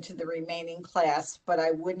move into the remaining class, but I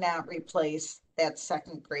would not replace that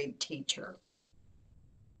 2nd grade teacher.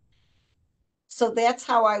 So that's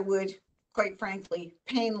how I would, quite frankly,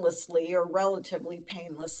 painlessly or relatively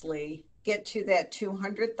painlessly get to that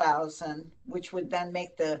 200,000, which would then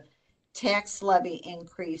make the tax levy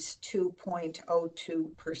increase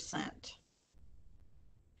 2.02%.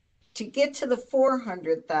 To get to the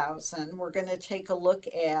 400,000, we're going to take a look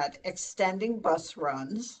at extending bus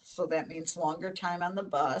runs. So that means longer time on the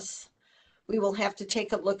bus. We will have to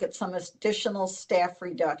take a look at some additional staff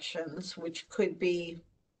reductions, which could be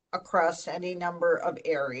across any number of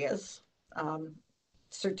areas,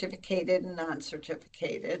 certificated and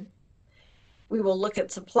non-certificated. We will look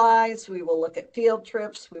at supplies. We will look at field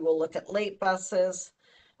trips. We will look at late buses.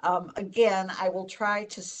 Again, I will try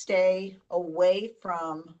to stay away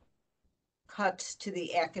from cuts to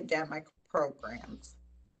the academic programs,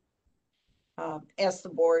 as the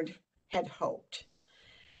board had hoped.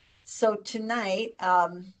 So tonight,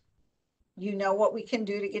 you know what we can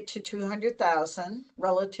do to get to 200,000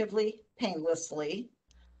 relatively painlessly.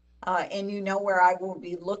 And you know where I will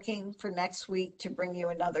be looking for next week to bring you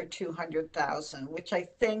another 200,000, which I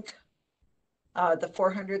think the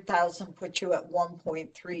 400,000 puts you at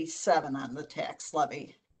 1.37 on the tax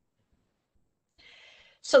levy.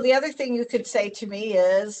 So the other thing you could say to me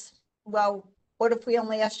is, well, what if we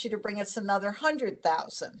only asked you to bring us another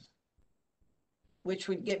 100,000? which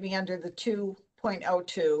would get me under the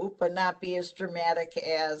 2.02, but not be as dramatic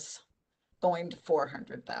as going to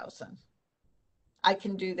 400,000. I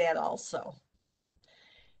can do that also.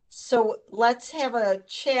 So let's have a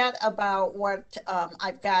chat about what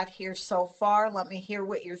I've got here so far. Let me hear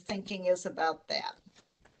what your thinking is about that.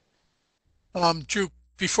 Drew,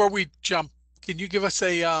 before we jump, can you give us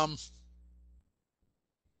a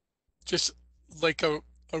just like a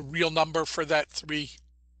real number for that three?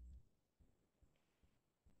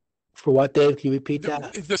 For what, Dave? Can you repeat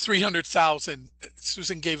that? The 300,000.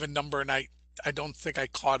 Susan gave a number and I don't think I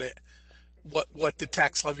caught it. What the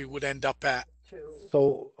tax levy would end up at.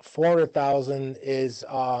 So 400,000 is,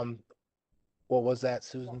 what was that,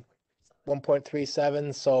 Susan?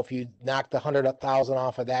 1.37. So if you knock the 100,000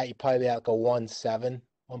 off of that, you probably be at like a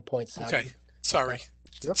 1.7. Okay, sorry.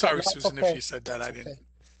 Yep, Sorry, that's Susan, okay. if you said that, That's I didn't. okay.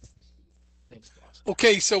 Thanks, boss.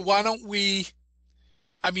 Okay, so why don't we,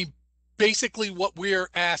 I mean, basically what we're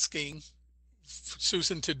asking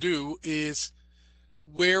Susan to do is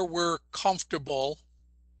where we're comfortable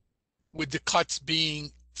with the cuts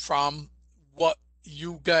being from what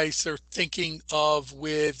you guys are thinking of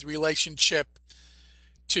with relationship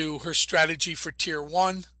to her strategy for tier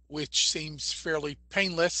one, which seems fairly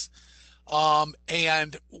painless.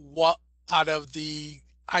 And what out of the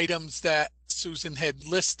items that Susan had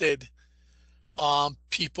listed,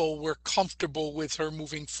 people were comfortable with her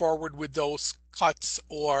moving forward with those cuts,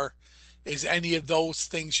 or is any of those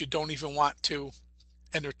things you don't even want to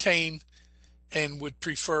entertain and would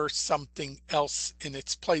prefer something else in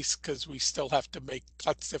its place because we still have to make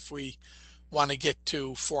cuts if we want to get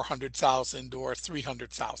to 400,000 or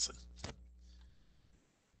 300,000.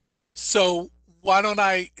 So why don't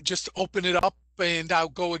I just open it up and I'll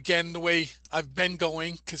go again the way I've been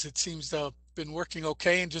going because it seems to have been working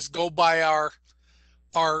okay, and just go by our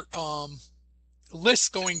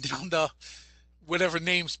list going down the whatever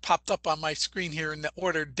names popped up on my screen here in the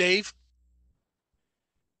order. Dave,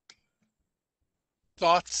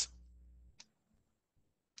 thoughts?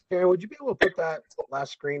 Karen, would you be able to put that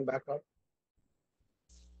last screen back up?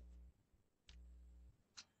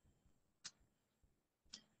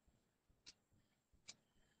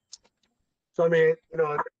 So, I mean,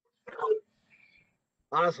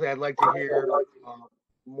 honestly, I'd like to hear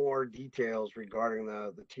more details regarding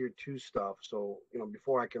the tier two stuff. So,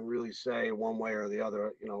 before I can really say one way or the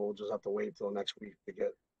other, we'll just have to wait till next week to get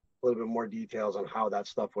a little bit more details on how that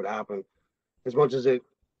stuff would happen. As much as it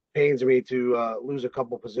pains me to lose a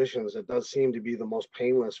couple positions, it does seem to be the most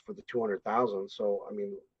painless for the 200,000. So, I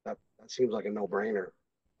mean, that seems like a no-brainer.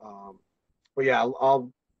 But yeah,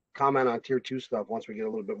 I'll comment on tier two stuff once we get a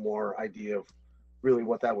little bit more idea of really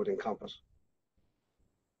what that would encompass.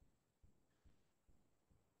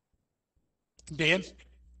 Dan?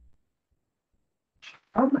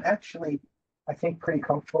 I'm actually, I think, pretty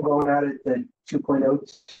comfortable going at it the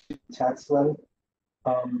 2.0 tax levy,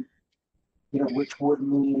 which would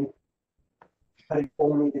mean cutting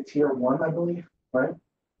only the tier one, I believe, right?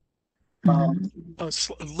 A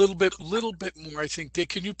little bit more, I think. Dick,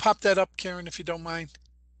 can you pop that up, Karen, if you don't mind?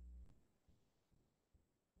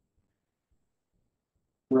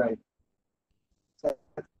 Right.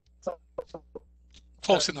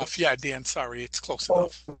 Close enough. Yeah, Dan, sorry, it's close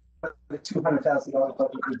enough. The $200,000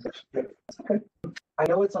 budget. Okay. I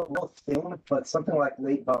know it's a little thing, but something like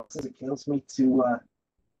late buses, it kills me to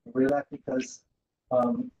read that because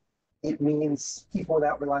it means people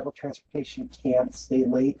without reliable transportation can't stay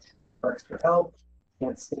late for extra help,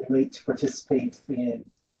 can't stay late to participate in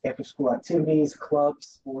after-school activities, clubs,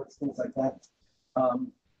 sports, things like that.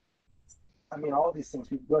 I mean, all these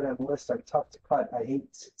things we go down the list are tough to cut. I hate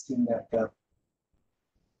seeing that go.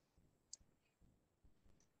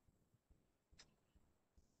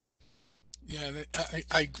 Yeah,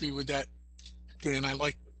 I agree with that, Dan. I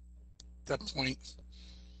like that point.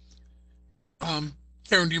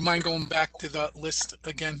 Karen, do you mind going back to the list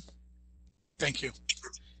again? Thank you.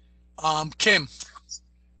 Kim.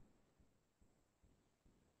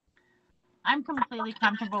 I'm completely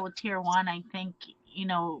comfortable with tier one. I think,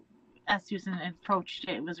 as Susan approached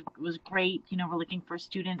it, was great. We're looking for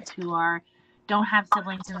students who don't have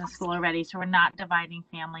siblings in the school already, so we're not dividing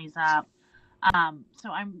families up.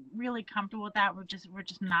 So I'm really comfortable with that. We're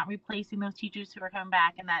just not replacing those teachers who are coming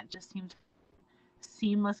back, and that just seems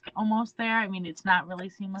seamless almost there. I mean, it's not really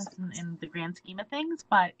seamless in the grand scheme of things,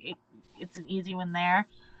 but it's an easy one there.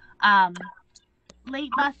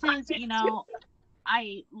 Late buses,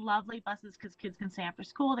 I love late buses because kids can stay after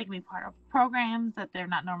school. They can be part of programs that they're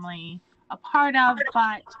not normally a part of,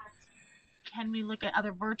 but can we look at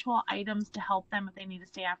other virtual items to help them if they need to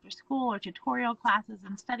stay after school, or tutorial classes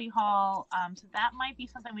in study hall? So that might be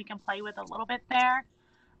something we can play with a little bit there.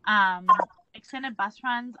 Extended bus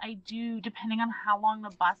runs, I do, depending on how long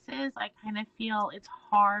the bus is, I kind of feel it's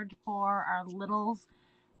hard for our littles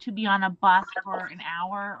to be on a bus for an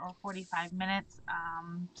hour or 45 minutes,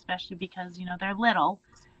 especially because, they're little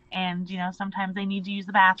and, sometimes they need to use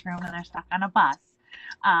the bathroom and they're stuck on a bus.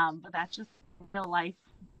 But that's just real life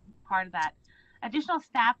part of that. Additional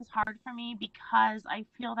staff is hard for me because I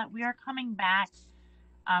feel that we are coming back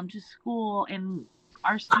to school, and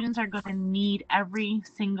our students are going to need every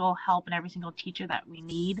single help and every single teacher that we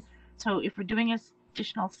need. So if we're doing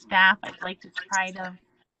additional staff, I'd like to try to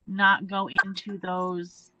not go into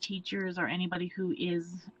those teachers or anybody who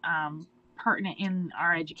is pertinent in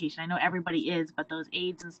our education. I know everybody is, but those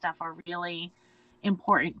aides and stuff are really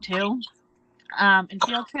important too. And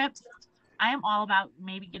field trips, I am all about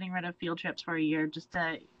maybe getting rid of field trips for a year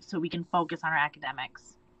so we can focus on our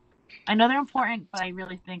academics. I know they're important, but I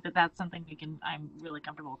really think that that's something I'm really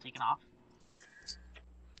comfortable taking off.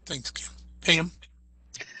 Thanks, Kim. Pam?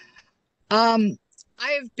 I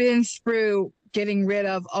have been through getting rid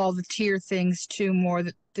of all the tier things too,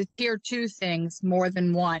 the tier 2 things more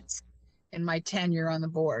than once in my tenure on the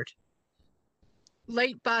board.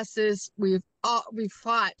 Late buses, we've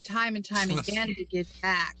fought time and time again to get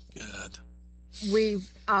back. Good.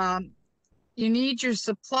 You need your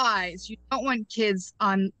supplies. You don't want kids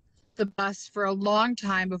on the bus for a long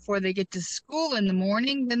time before they get to school in the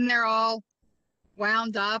morning. Then they're all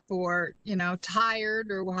wound up or, tired,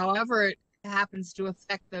 or however it happens to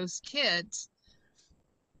affect those kids.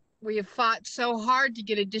 We have fought so hard to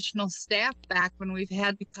get additional staff back when we've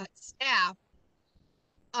had to cut staff.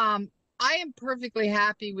 I am perfectly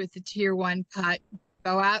happy with the tier 1 cut.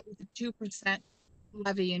 Go out with a 2%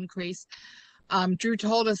 levy increase. Drew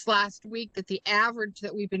told us last week that the average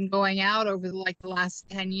that we've been going out over the last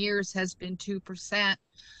 10 years has been 2%.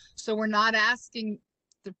 So we're not asking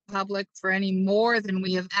the public for any more than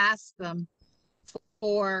we have asked them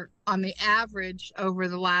for on the average over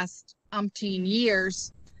the last umpteen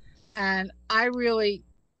years. And I really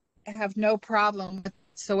have no problem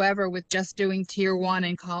whatsoever with just doing tier 1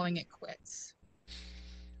 and calling it quits.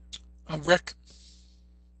 Rick?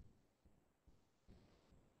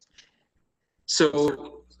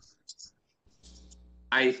 So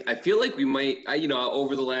I feel like we might,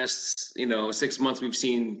 over the last, 6 months, we've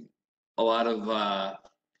seen a lot of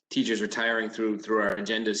teachers retiring through our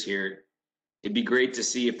agendas here. It'd be great to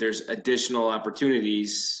see if there's additional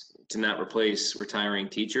opportunities to not replace retiring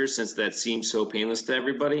teachers, since that seems so painless to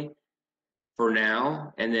everybody for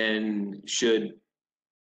now. And then should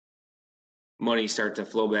money start to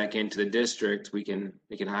flow back into the district, we can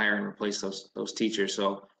hire and replace those teachers.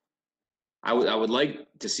 So I would like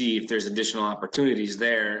to see if there's additional opportunities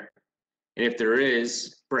there, and if there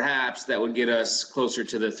is, perhaps that would get us closer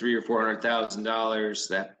to the $300,000 or $400,000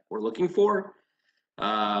 that we're looking for.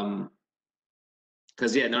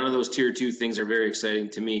 Because none of those tier 2 things are very exciting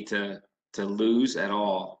to me to lose at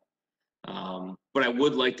all. But I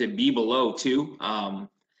would like to be below 2. The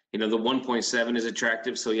 1.7 is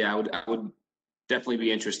attractive, so I would definitely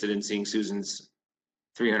be interested in seeing Susan's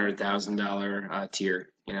 $300,000 tier.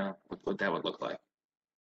 What that would look like.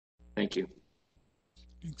 Thank you.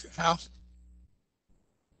 Al?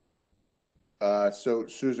 So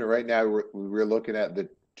Susan, right now we're looking at the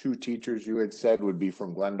 2 teachers you had said would be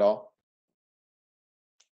from Glendale.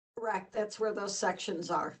 Correct. That's where those sections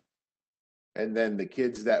are. And then the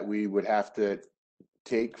kids that we would have to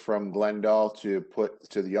take from Glendale to put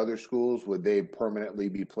to the other schools, would they permanently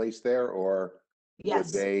be placed there, or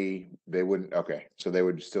Yes. would they wouldn't? Okay, so they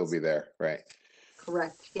would still be there, right?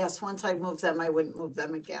 Correct. Yes. Once I move them, I wouldn't move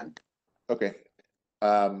them again. Okay.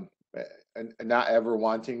 And not ever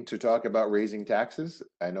wanting to talk about raising taxes.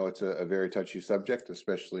 I know it's a very touchy subject,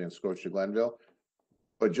 especially in Scotia Glenville,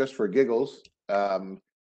 but just for giggles,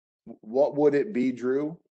 what would it be,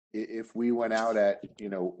 Drew, if we went out at,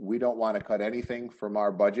 we don't want to cut anything from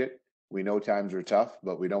our budget. We know times are tough,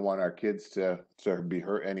 but we don't want our kids to be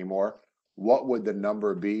hurt anymore. What would the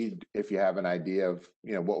number be, if you have an idea of,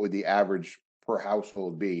 what would the average per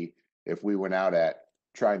household be if we went out at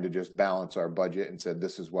trying to just balance our budget and said,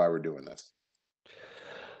 this is why we're doing this?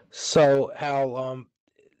 So Al,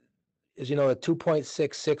 as you know, the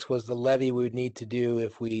 2.66 was the levy we would need to do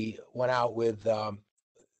if we went out with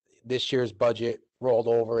this year's budget rolled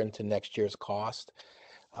over into next year's cost.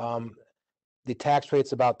 The tax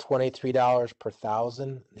rate's about $23 per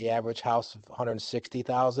thousand. The average house of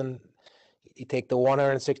 160,000. You take the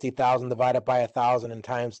 160,000, divide it by 1,000 and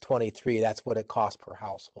times 23. That's what it costs per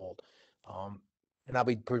household. And I'll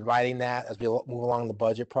be providing that as we move along the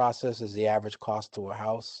budget process as the average cost to a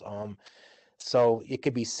house. So it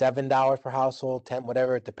could be $7 per household, 10,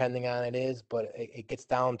 whatever, depending on it is, but it gets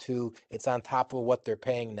down to, it's on top of what they're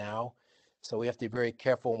paying now. So we have to be very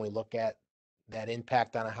careful when we look at that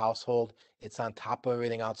impact on a household. It's on top of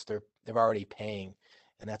everything else they're already paying.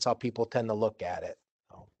 And that's how people tend to look at it.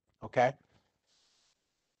 So, okay.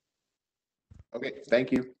 Okay,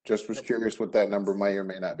 thank you. Just was curious what that number may or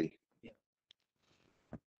may not be.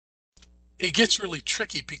 It gets really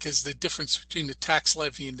tricky because the difference between the tax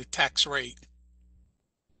levy and the tax rate.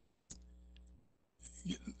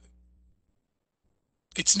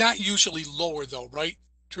 It's not usually lower though, right,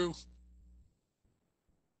 Drew?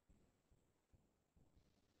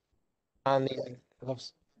 On the,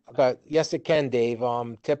 okay, yes, it can, Dave.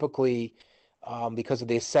 Typically, because of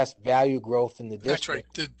the assessed value growth in the That's right,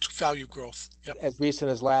 district, the value growth. Yep. as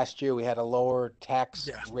recent as last year, we had a lower tax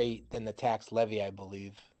Yeah. rate than the tax levy, I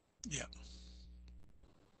believe. Yeah.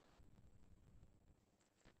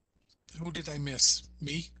 Who did I miss?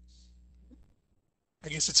 Me? I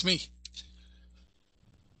guess it's me.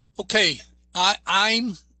 Okay,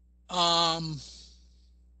 I'm a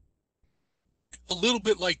little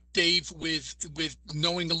bit like Dave with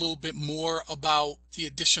knowing a little bit more about the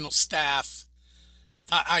additional staff.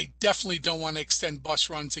 I definitely don't want to extend bus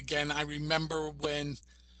runs again. I remember when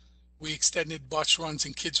we extended bus runs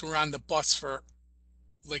and kids were on the bus for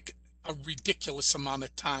like a ridiculous amount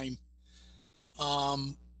of time.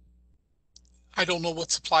 I don't know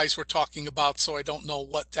what supplies we're talking about, so I don't know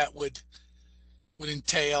what that would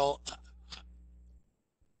entail.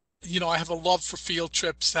 You know, I have a love for field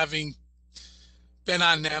trips, having been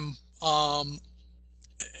on them.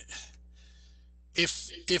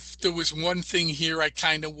 If there was one thing here I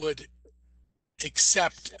kind of would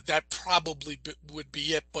accept, that probably would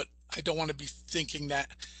be it, but I don't want to be thinking that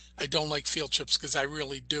I don't like field trips, because I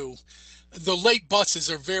really do. The late buses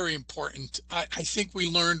are very important. I think we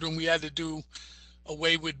learned when we had to do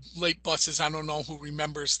away with late buses. I don't know who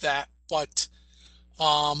remembers that, but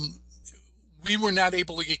we were not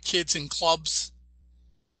able to get kids in clubs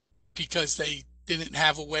because they didn't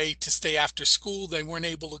have a way to stay after school. They weren't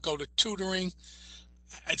able to go to tutoring.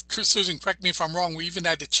 Susan, correct me if I'm wrong, we even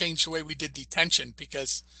had to change the way we did detention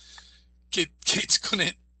because kids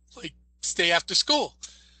couldn't like stay after school.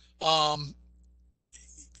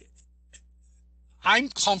 I'm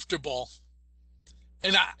comfortable,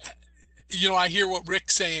 and I hear what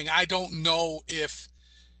Rick's saying. I don't know if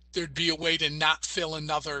there'd be a way to not fill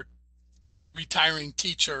another retiring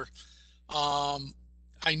teacher.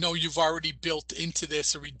 I know you've already built into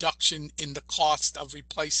this a reduction in the cost of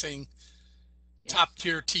replacing top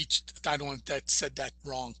tier I don't want that said that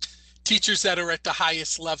wrong. Teachers that are at the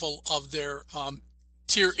highest level of their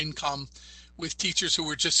tier income with teachers who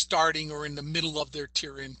are just starting or in the middle of their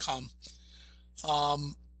tier income. But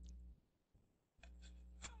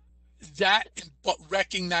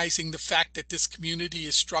recognizing the fact that this community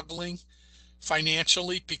is struggling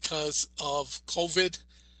financially because of COVID,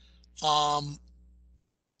 I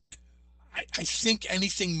think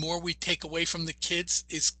anything more we take away from the kids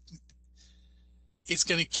is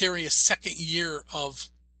going to carry a second year of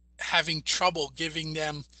having trouble giving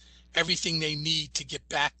them everything they need to get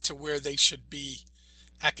back to where they should be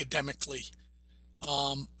academically.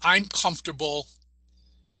 I'm comfortable,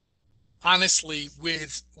 honestly,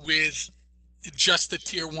 with just the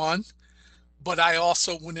tier one, but I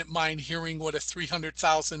also wouldn't mind hearing what a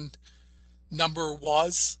 300,000 number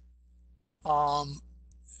was.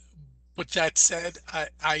 But that said,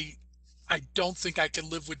 I don't think I could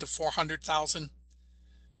live with the 400,000,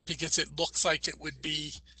 because it looks like it would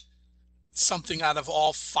be something out of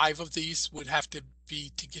all 5 of these would have to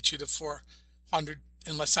be to get you to 400,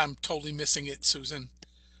 unless I'm totally missing it, Susan.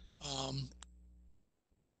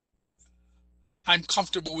 I'm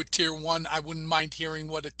comfortable with tier one. I wouldn't mind hearing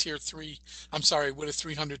what a tier three, I'm sorry, what a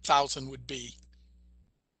 300,000 would be.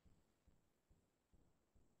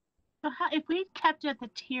 So if we kept it at the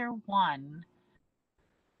tier one,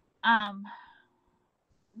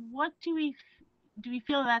 what do we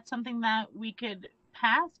feel that's something that we could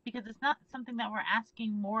pass? Because it's not something that we're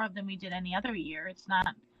asking more of than we did any other year. It's kind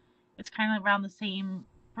of around the same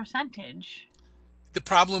percentage. The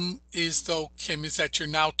problem is, though, Kim, is that you're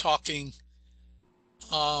now talking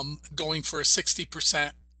going for a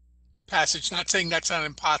 60% passage. Not saying that's not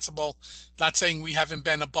impossible, not saying we haven't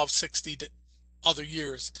been above 60 to other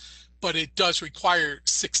years, but it does require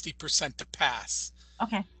 60% to pass.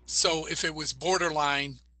 Okay. So if it was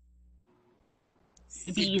borderline,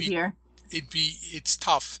 it'd be easier. It's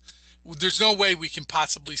tough. There's no way we can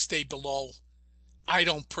possibly stay below I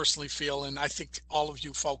don't personally feel, and I think all of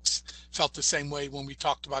you folks felt the same way when we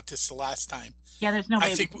talked about this the last time. Yeah, there's no I way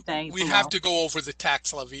we think can say we have below. to go over the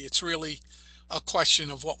tax levy. It's really a question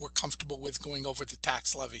of what we're comfortable with going over the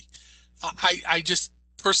tax levy. I just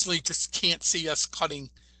personally just can't see us cutting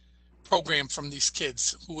program from these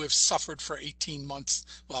kids who have suffered for 18 months.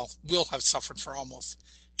 Well, will have suffered for almost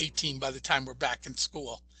 18 by the time we're back in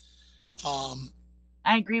school.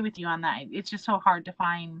 I agree with you on that. It's just so hard to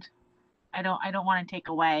find. I don't want to take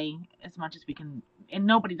away as much as we can, and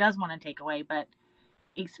nobody does want to take away, but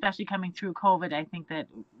especially coming through COVID, I think that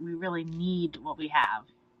we really need what we have.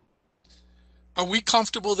 Are we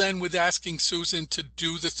comfortable then with asking Susan to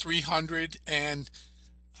do the 300? And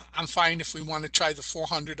I'm fine if we want to try the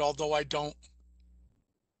 400, although I don't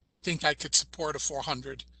think I could support a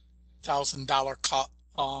 $400,000 cut.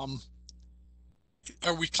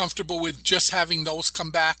 Are we comfortable with just having those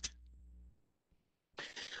come back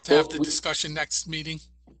to have the discussion next meeting?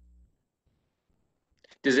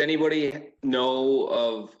 Does anybody know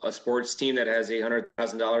of a sports team that has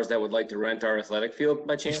 $800,000 that would like to rent our athletic field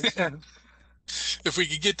by chance? If we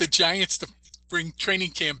could get the Giants to bring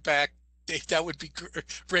training camp back, that would be,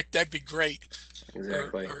 Rick, that'd be great.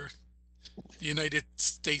 Exactly. Or the United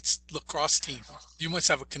States lacrosse team. You must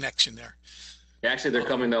have a connection there. Actually, they're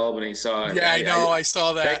coming to Albany, so yeah, I know. I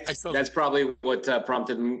saw that. That's probably what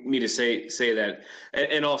prompted me to say that.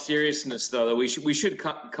 In all seriousness, though, that we should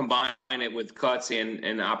combine it with cuts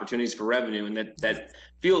and opportunities for revenue, and that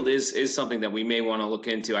field is something that we may want to look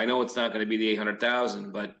into. I know it's not going to be the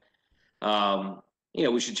 800,000, but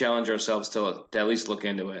we should challenge ourselves to at least look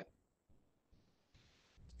into it.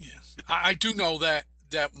 Yeah, I do know that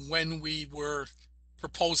when we were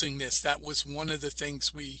proposing this, that was one of the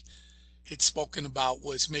things we had spoken about,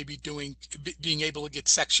 was maybe being able to get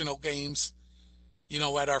sectional games,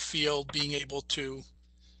 at our field, being able to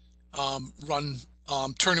run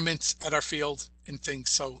tournaments at our field and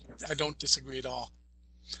things. So I don't disagree at all.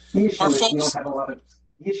 The issue is we don't have a lot of,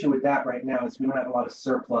 the issue with that right now is we don't have a lot of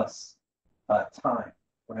surplus time,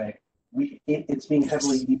 right? It's being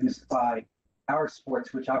heavily used by our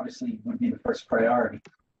sports, which obviously would be the first priority.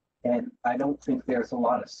 And I don't think there's a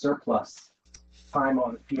lot of surplus time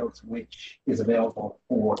on the fields which is available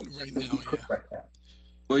for right now. Right now.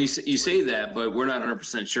 Well, you say that, but we're not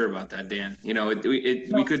 100% sure about that, Dan.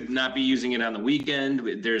 We could not be using it on the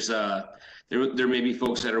weekend. There's there may be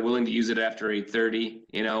folks that are willing to use it after 8:30,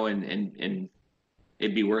 and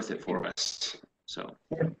it'd be worth it for us. So.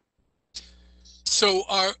 So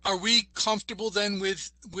are we comfortable then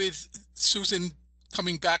with Susan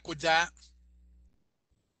coming back with that?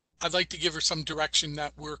 I'd like to give her some direction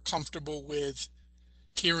that we're comfortable with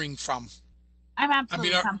hearing from. I'm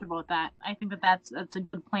absolutely comfortable with that. I think that's a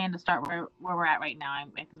good plan to start where we're at right now. I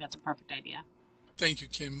think that's a perfect idea. Thank you,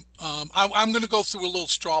 Kim. I'm going to go through a little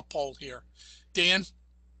straw poll here. Dan?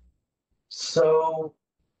 So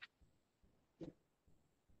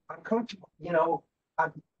I'm comfortable, I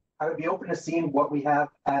would be open to seeing what we have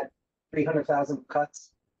at 300,000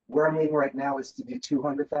 cuts. Where I'm leaning right now is to do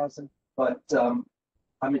 200,000, but I'm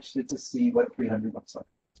interested to see what 300 looks like.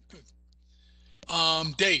 Good.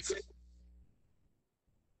 Dave?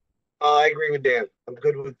 I agree with Dan. I'm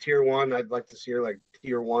good with tier 1. I'd like to see her like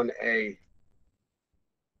tier 1A.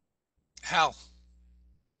 Hal?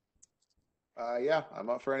 Yeah, I'm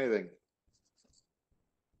up for anything.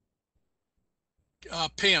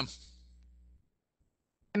 Pam?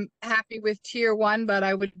 I'm happy with tier 1, but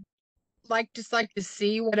I would like to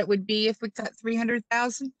see what it would be if we cut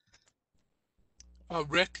 300,000.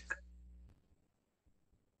 Rick?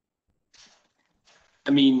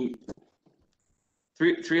 I mean,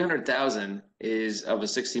 300,000 is of a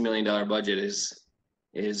 $60 million budget is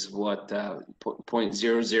what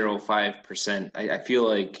 0.005%. I feel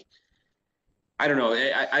like, I don't know.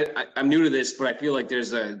 I'm new to this, but I feel like you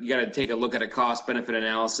got to take a look at a cost benefit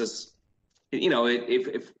analysis.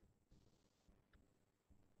 If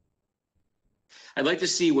I'd like to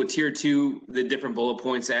see what tier 2, the different bullet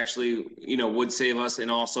points actually, would save us,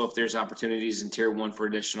 and also if there's opportunities in tier 1 for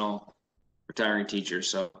additional retiring teachers.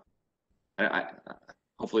 So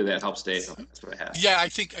hopefully that helps Dave. That's what I have. Yeah, I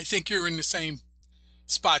think you're in the same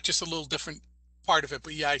spot, just a little different part of it.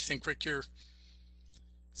 But yeah, I think, Rick,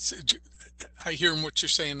 I hear what you're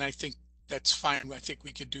saying. I think that's fine. I think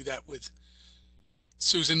we could do that with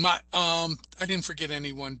Susan. I didn't forget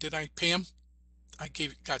anyone, did I? Pam?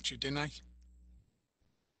 Got you, didn't I?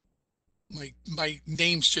 My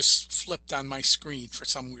name's just flipped on my screen for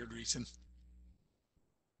some weird reason.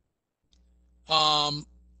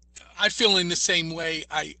 I feel in the same way.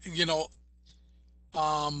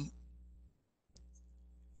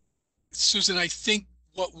 Susan, I think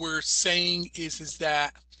what we're saying is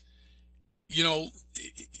that, you know,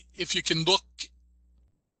 if you can look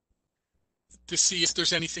to see if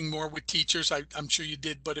there's anything more with teachers, I'm sure you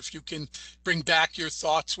did, but if you can bring back your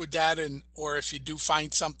thoughts with that, and or if you do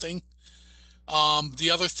find something. The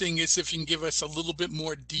other thing is if you can give us a little bit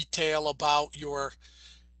more detail about your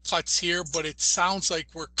cuts here, but it sounds like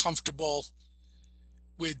we're comfortable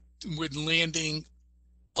with landing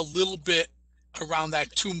a little bit around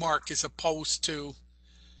that 2 mark as opposed to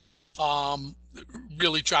um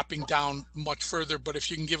really dropping down much further. But if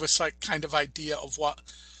you can give us like kind of idea of what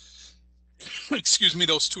excuse me,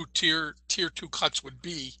 those two tier 2 cuts would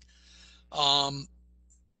be, um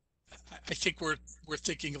I think we're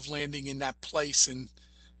thinking of landing in that place. And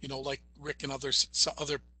you know, like Rick and others,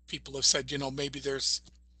 other people have said, you know, maybe there's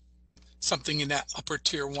something in that upper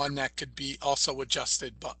tier 1 that could be also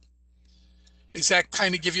adjusted. But does that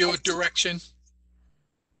kind of give you a direction?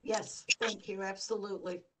 Yes, thank you,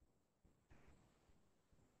 absolutely.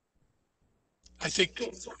 I think,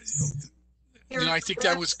 Okay. you know, I think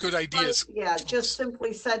that was good ideas. Yeah, just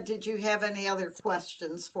simply said, did you have any other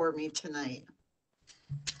questions for me tonight?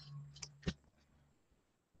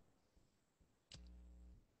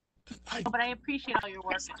 But I appreciate all your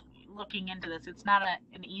work looking into this. It's not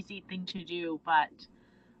an easy thing to do, but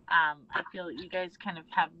I feel that you guys kind of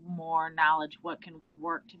have more knowledge what can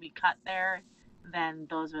work to be cut there than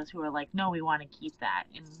those of us who are like, no, we want to keep that.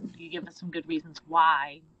 And you give us some good reasons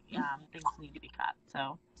why things need to be cut.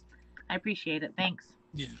 So I appreciate it. Thanks.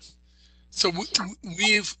 Yeah. So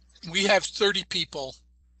we have 30 people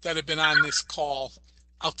that have been on this call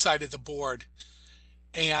outside of the board.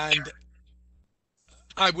 And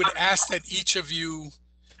I would ask that each of you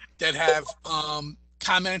that have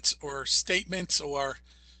comments or statements or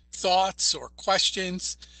thoughts or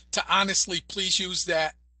questions to honestly please use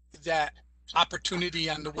that opportunity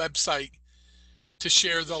on the website to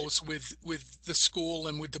share those with the school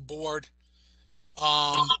and with the board.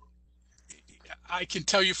 I can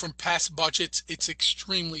tell you from past budgets, it's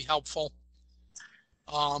extremely helpful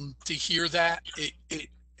to hear that. It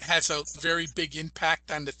has a very big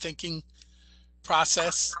impact on the thinking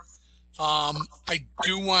process. I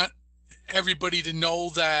do want everybody to know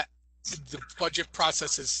that the budget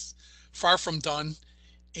process is far from done,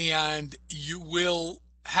 and you will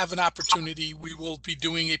have an opportunity. We will be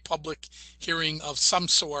doing a public hearing of some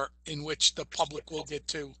sort in which the public will get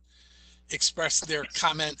to express their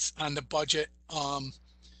comments on the budget.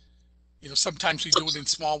 You know, sometimes we do it in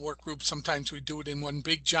small work groups, sometimes we do it in one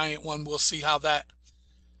big giant one. We'll see how that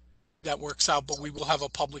works out, but we will have a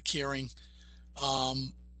public hearing.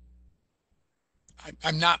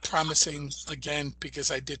 I'm not promising again,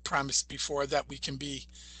 because I did promise before, that we can be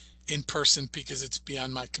in person, because it's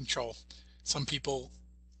beyond my control. Some people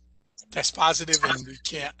test positive and we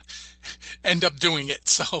can't end up doing it.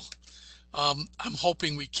 So I'm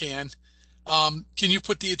hoping we can. Can you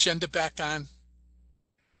put the agenda back on,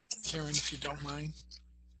 Karen, if you don't mind?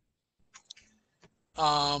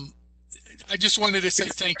 I just wanted to say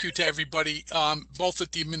thank you to everybody, both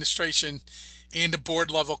at the administration and the board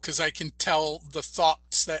level, because I can tell the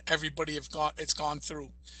thoughts that everybody it's gone through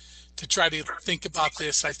to try to think about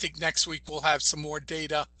this. I think next week we'll have some more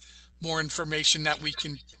data, more information that we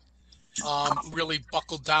can really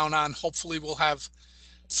buckle down on. Hopefully we'll have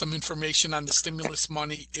some information on the stimulus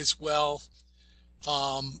money as well.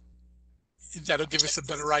 That'll give us a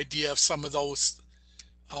better idea of some of those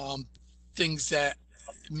things that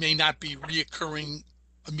may not be reoccurring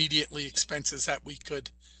immediately expenses that we could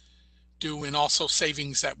do, and also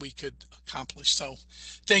savings that we could accomplish. So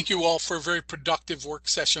thank you all for a very productive work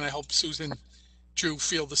session. I hope Susan, Drew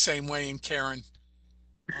feel the same way, and Karen.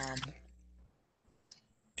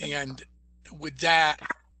 And with that,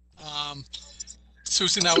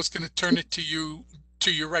 Susan, I was going to turn it to you,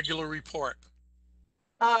 to your regular report.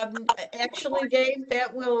 Actually, Dave,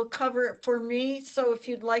 that will cover it for me. So if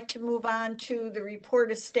you'd like to move on to the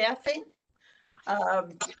report of staffing,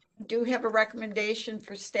 do have a recommendation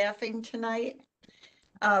for staffing tonight.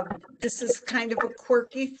 This is kind of a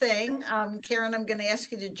quirky thing. Karen, I'm going to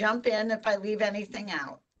ask you to jump in if I leave anything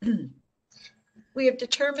out. We have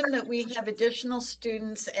determined that we have additional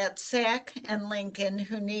students at SAC and Lincoln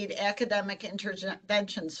who need academic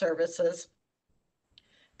intervention services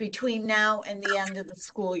between now and the end of the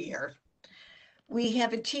school year. We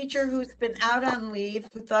have a teacher who's been out on leave,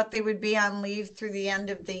 who thought they would be on leave through the end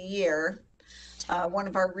of the year, one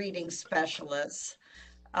of our reading specialists.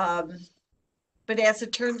 But as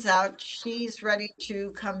it turns out, she's ready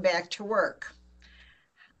to come back to work.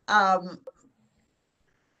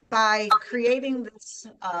 By creating this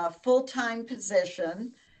full-time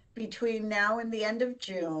position between now and the end of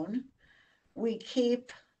June, We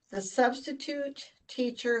keep the substitute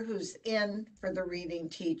teacher who's in for the reading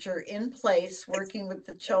teacher in place, working with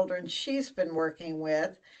the children she's been working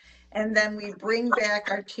with. And then we bring back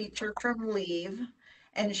our teacher from leave,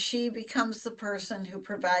 and she becomes the person who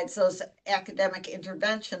provides those academic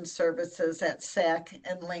intervention services at SAC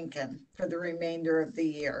and Lincoln for the remainder of the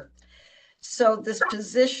year. So this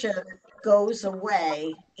position goes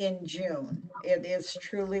away in June. It is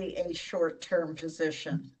truly a short-term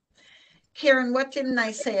position. Karen, what didn't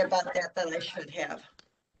I say about that I should have?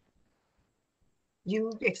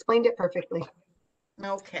 You explained it perfectly.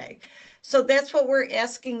 Okay, so that's what we're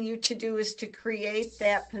asking you to do, is to create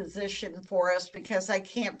that position for us, because I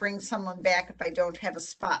can't bring someone back if I don't have a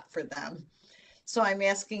spot for them. So I'm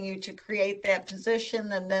asking you to create that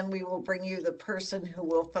position, and then we will bring you the person who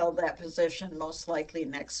will fill that position most likely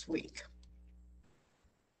next week.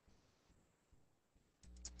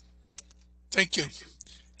 Thank you.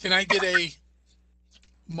 Can I get a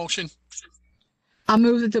motion? I'll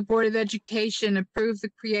move that the Board of Education approve the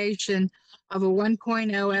creation of a 1.0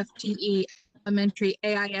 FTE elementary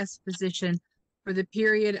AIS position for the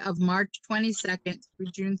period of March 22nd through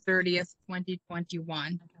June 30th,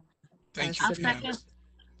 2021. Thank I'll you, Pam. second.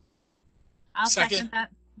 I'll Second. second that.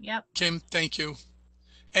 Yep. Kim, thank you.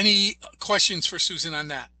 Any questions for Susan on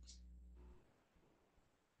that?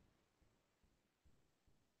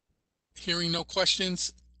 Hearing no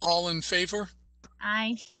questions, all in favor?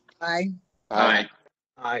 Aye. Aye. Aye.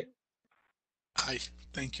 Aye. Aye,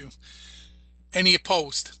 thank you. Any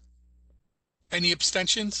opposed? Any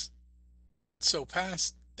abstentions? So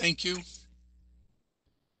passed. Thank you.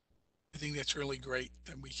 I think that's really great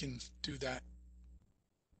that we can do that.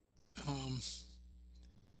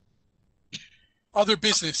 Other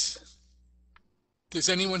business. Does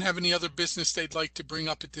anyone have any other business they'd like to bring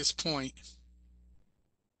up at this point?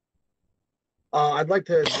 I'd like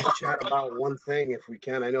to just chat about one thing if we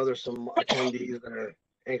can. I know there's some attendees that are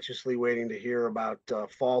anxiously waiting to hear about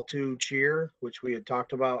Fall 2 cheer, which we had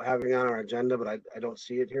talked about having on our agenda, but I don't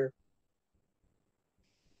see it here.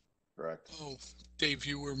 Correct. Oh, Dave,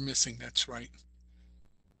 you were missing. That's right.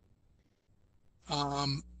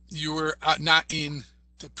 You were not in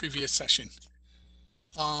the previous session.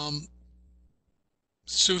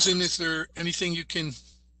 Susan, is there anything you can?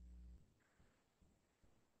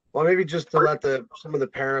 Well, maybe just to let some of the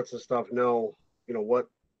parents and stuff know, what,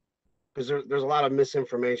 because there's a lot of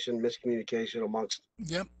misinformation, miscommunication amongst,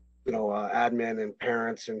 Yep. admin and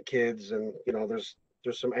parents and kids, and there's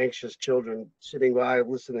some anxious children sitting by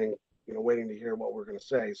listening, waiting to hear what we're going to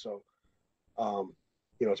say. So,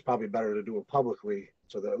 it's probably better to do it publicly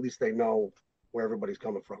so that at least they know where everybody's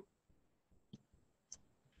coming from.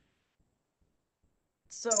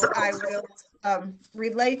 So I will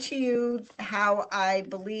relay to you how I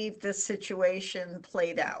believe this situation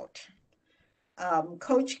played out.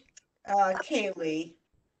 Coach Kaylee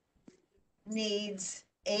needs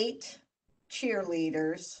 8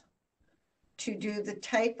 cheerleaders to do the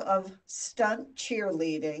type of stunt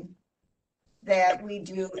cheerleading that we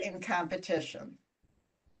do in competition.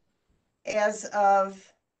 As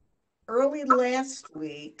of early last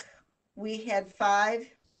week, we had 5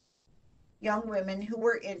 young women who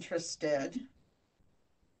were interested,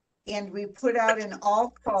 and we put out an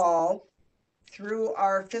all call through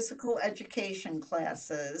our physical education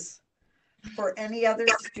classes for any other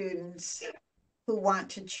students who want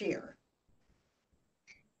to cheer.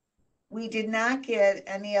 We did not get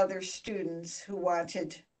any other students who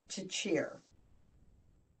wanted to cheer.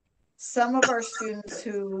 Some of our students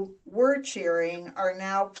who were cheering are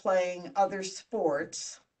now playing other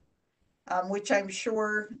sports, which I'm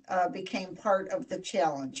sure became part of the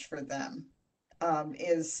challenge for them,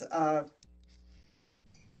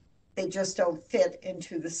 they just don't fit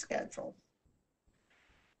into the schedule.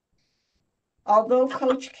 Although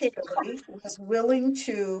Coach Kaylee was willing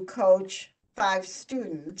to coach 5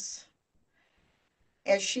 students,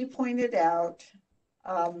 as she pointed out,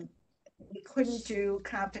 we couldn't do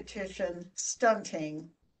competition stunting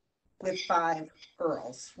with 5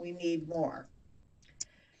 girls. We need more.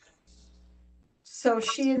 So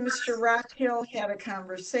she and Mr. Rockhill had a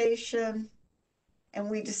conversation,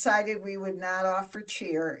 and we decided we would not offer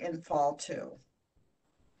cheer in Fall 2.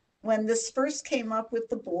 When this first came up with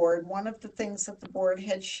the board, one of the things that the board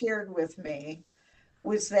had shared with me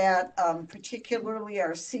was that particularly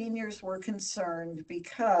our seniors were concerned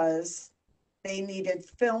because they needed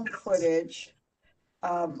film footage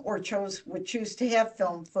or would choose to have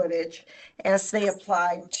film footage as they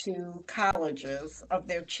applied to colleges of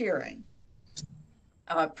their cheering.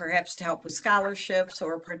 Perhaps to help with scholarships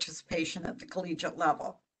or participation at the collegiate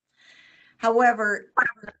level. However,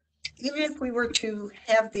 even if we were to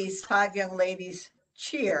have these 5 young ladies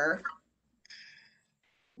cheer,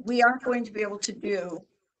 we aren't going to be able to do,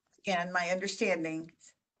 again, my understanding,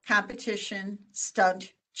 competition,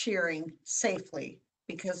 stunt cheering safely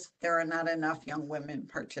because there are not enough young women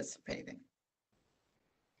participating.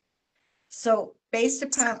 So based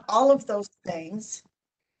upon all of those things,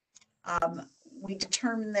 we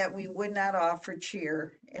determined that we would not offer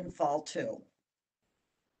cheer in fall 2.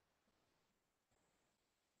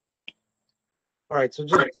 All right, so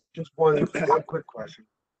just one quick question.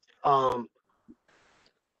 Fall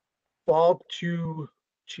 2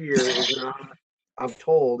 cheer is not, I'm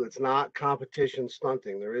told it's not competition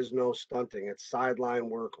stunting. There is no stunting. It's sideline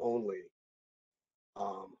work only.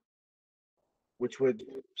 Which would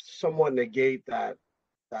somewhat negate that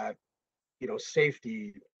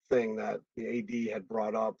safety thing that the AD had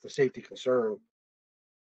brought up, the safety concern.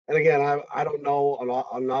 And again, I don't know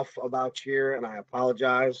enough about cheer, and I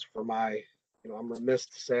apologize for my, I'm remiss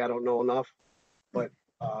to say I don't know enough, but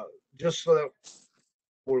just so that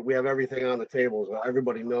we have everything on the table, so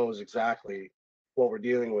everybody knows exactly what we're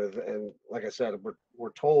dealing with. And like I said,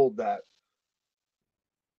 we're told that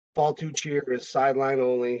fall 2 cheer is sideline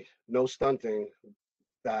only, no stunting,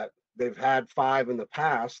 that they've had 5 in the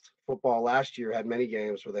past. Football last year had many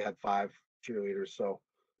games where they had 5 cheerleaders. So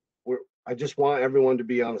I just want everyone to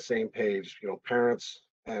be on the same page, parents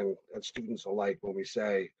and students alike, when we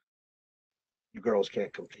say you girls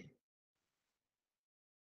can't compete.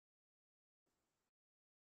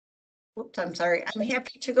 Oops, I'm sorry. I'm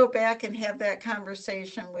happy to go back and have that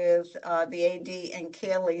conversation with the AD and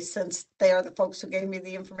Kaylee, since they are the folks who gave me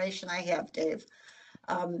the information I have, Dave.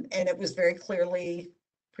 And it was very clearly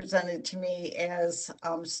presented to me as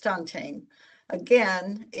stunting.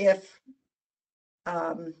 Again, if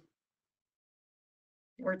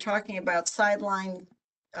we're talking about sideline,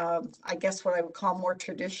 I guess what I would call more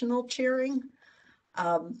traditional cheering,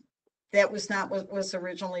 that was not what was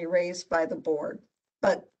originally raised by the board.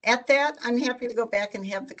 But at that, I'm happy to go back and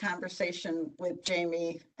have the conversation with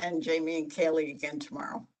Jamie and Kaylee again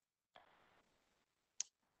tomorrow.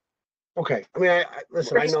 Okay. I mean, I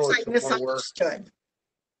listen, I know it's more work. Misunderstood.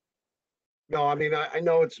 No, I mean, I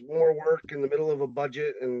know it's more work in the middle of a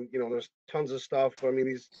budget, and there's tons of stuff. But I mean,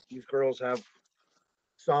 these girls have,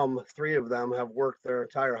 3 of them have worked their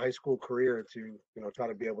entire high school career to try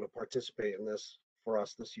to be able to participate in this for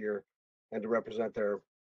us this year, and to represent their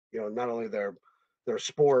not only their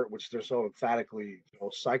sport, which they're so emphatically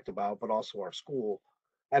psyched about, but also our school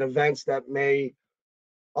at events that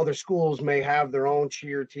other schools may have their own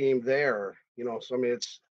cheer team there. So I mean,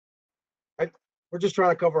 we're just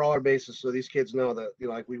trying to cover all our bases so these kids know that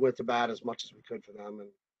like we went to bat as much as we could for them, and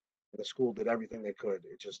the school did everything they could.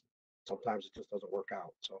 Sometimes it just doesn't work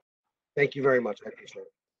out. So thank you very much. I appreciate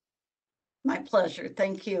it. My pleasure.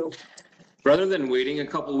 Thank you. Rather than waiting a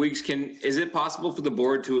couple of weeks, is it possible for the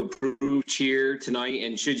board to approve cheer tonight?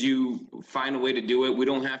 And should you find a way to do it, we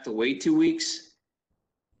don't have to wait 2 weeks?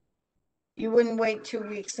 You wouldn't wait 2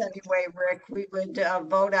 weeks anyway, Rick. We would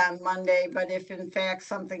vote on Monday, but if in fact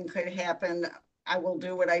something could happen, I will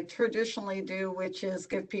do what I traditionally do, which is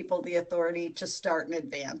give people the authority to start in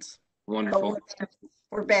advance. Wonderful. But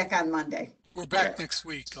we're back on Monday. We're back next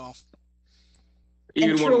week.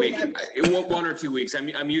 Even And 1 week, truly, 1 or 2 weeks.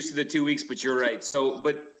 I'm used to the 2 weeks, but you're right. So,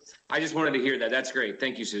 but I just wanted to hear that. That's great.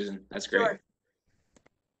 Thank you, Susan. That's great. Sure.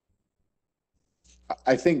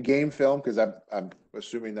 I think game film, because I'm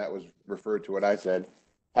assuming that was referred to what I said,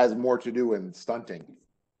 has more to do in stunting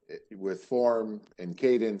with form and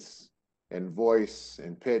cadence and voice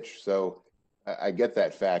and pitch. So I get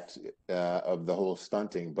that fact of the whole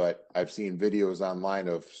stunting, but I've seen videos online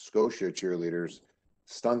of Scotia cheerleaders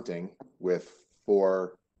stunting with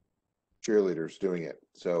 4 cheerleaders doing it.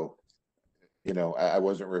 So, I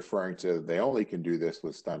wasn't referring to they only can do this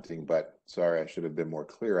with stunting, but sorry, I should have been more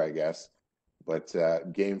clear, I guess. But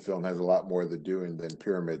game film has a lot more to doing than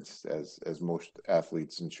pyramids, as most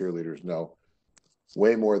athletes and cheerleaders know,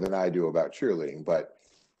 way more than I do about cheerleading. But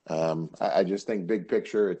I just think big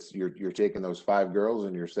picture, it's you're taking those 5 girls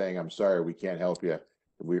and you're saying, I'm sorry, we can't help you.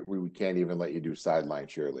 We can't even let you do sideline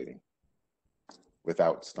cheerleading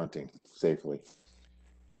without stunting safely.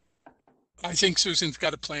 I think Susan's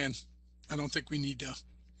got a plan. I don't think we need to.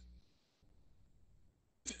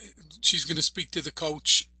 She's going to speak to the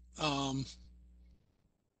coach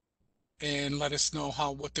and let us know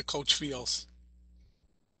what the coach feels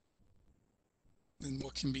and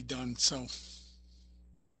what can be done. So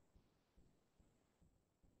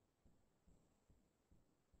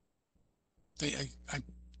I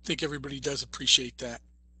think everybody does appreciate that.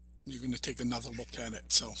 You're going to take another look at it.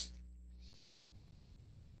 So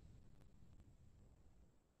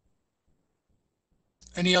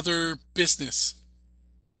Any other business?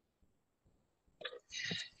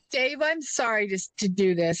 Dave, I'm sorry to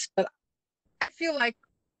do this, but I feel like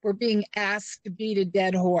we're being asked to beat a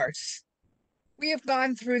dead horse. We have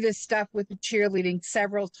gone through this stuff with the cheerleading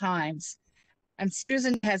several times, and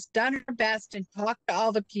Susan has done her best and talked to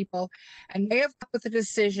all the people, and they have come with a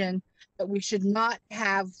decision that we should not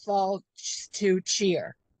have fall to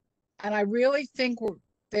cheer. And I really think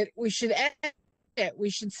that we should end it. We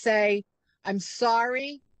should say, I'm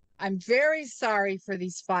sorry. I'm very sorry for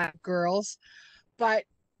these 5 girls, but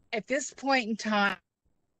at this point in time,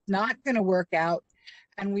 it's not going to work out,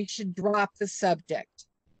 and we should drop the subject.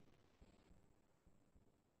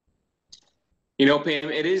 You know, Pam,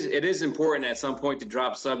 it is important at some point to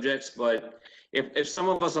drop subjects, but if some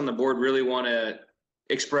of us on the board really want to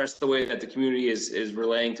express the way that the community is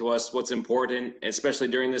relaying to us what's important, especially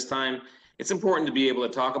during this time, it's important to be able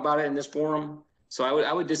to talk about it in this forum. So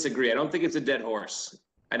I would disagree. I don't think it's a dead horse.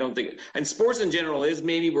 I don't think, and sports in general is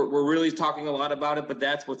maybe we're really talking a lot about it, but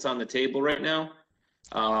that's what's on the table right now.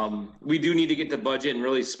 We do need to get the budget and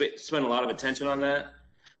really spend a lot of attention on that.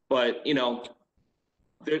 But you know,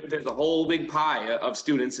 there's a whole big pie of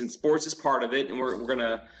students, and sports is part of it, and we're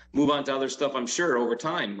gonna move on to other stuff, I'm sure, over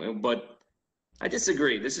time. But I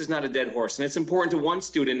disagree. This is not a dead horse, and it's important to one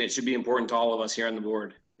student. It should be important to all of us here on the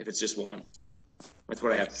board. If it's just one, that's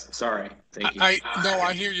what I have to say. Sorry. Thank you.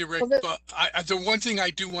 I hear you, Rick. But the one thing I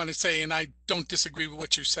do want to say, and I don't disagree with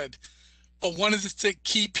what you said, but one of the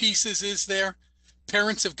key pieces is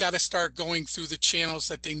parents have got to start going through the channels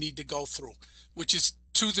that they need to go through, which is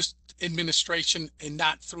to the administration and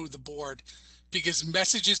not through the board, because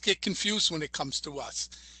messages get confused when it comes to us.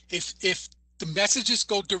 If the messages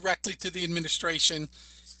go directly to the administration,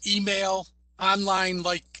 email, online,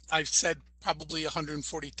 like I've said probably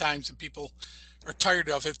 140 times, and people are tired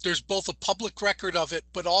of it. There's both a public record of it,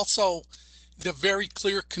 but also the very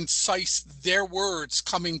clear, concise, their words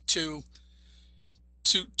coming to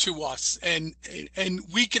us, and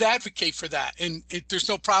we could advocate for that, and there's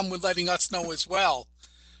no problem with letting us know as well.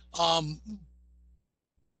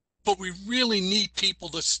 But we really need people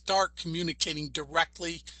to start communicating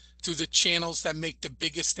directly through the channels that make the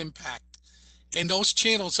biggest impact. And those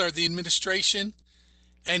channels are the administration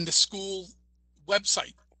and the school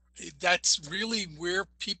website. That's really where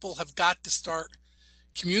people have got to start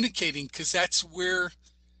communicating, because that's where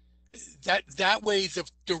that way the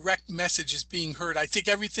direct message is being heard. I think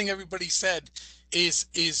everything everybody said is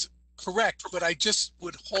correct, but I just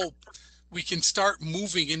would hope we can start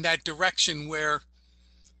moving in that direction where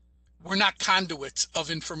we're not conduits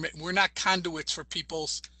of information. We're not conduits for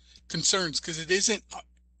people's concerns, because it isn't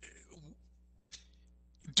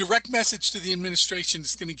direct message to the administration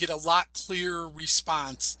is going to get a lot clearer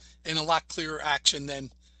response and a lot clearer action than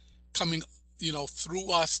coming, through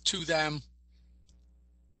us to them.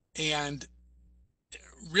 And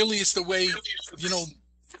really is the way,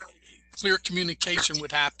 clear communication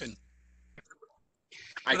would happen.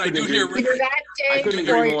 I But I do hear I couldn't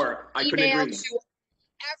agree more. I couldn't agree. To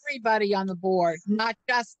everybody on the board, not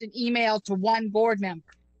just an email to one board member.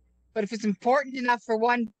 But if it's important enough for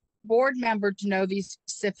one board member to know these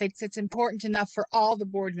specifics, it's important enough for all the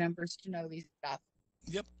board members to know these stuff.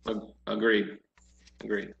 Yep. Agreed.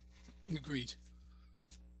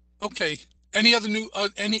 Okay. Any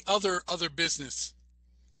other other business?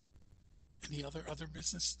 Any other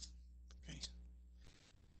business? Okay.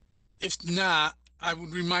 If not, I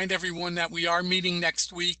would remind everyone that we are meeting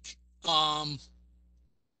next week. I'll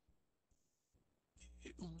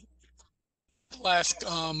ask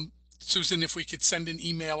Susan if we could send an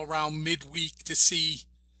email around midweek to see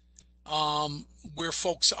where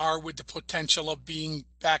folks are with the potential of being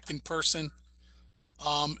back in person,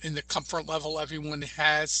 and the comfort level everyone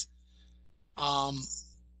has.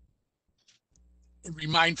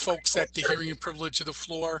 Remind folks that the hearing and privilege of the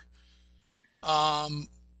floor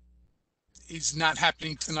is not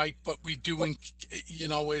happening tonight, but we do,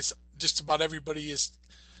 as just about everybody is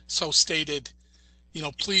so stated,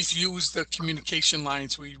 please use the communication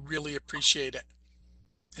lines. We really appreciate it.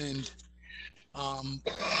 And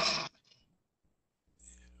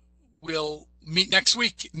we'll meet next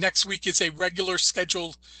week. Next week is a regular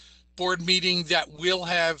scheduled board meeting that will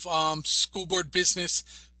have school board business,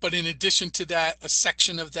 but in addition to that, a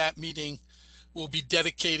section of that meeting will be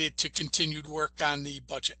dedicated to continued work on the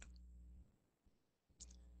budget.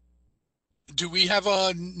 Do we have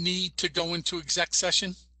a need to go into exec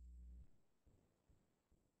session?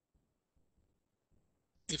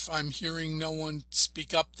 If I'm hearing no one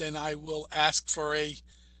speak up, then I will ask for a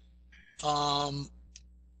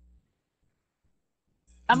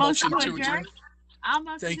motion to adjourn. I'll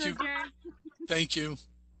motion Thank to you. adjourn. Thank you.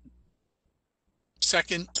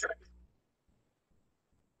 second?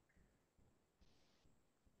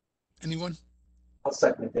 Anyone? I'll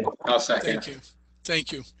second it. I'll second. Thank you.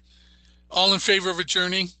 Thank you. All in favor of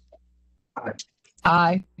adjourning?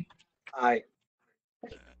 Aye. Aye.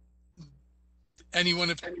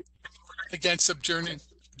 Anyone against adjourning?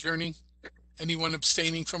 Anyone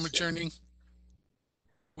abstaining from adjourning?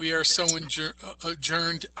 We are so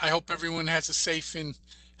adjourned. I hope everyone has a safe and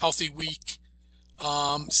healthy week.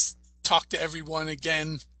 Talk to everyone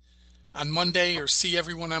again on Monday, or see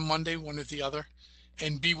everyone on Monday, one or the other.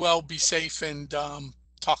 And be well, be safe, and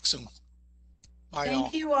talk soon. Bye all.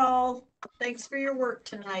 Thank you all. Thanks for your work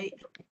tonight.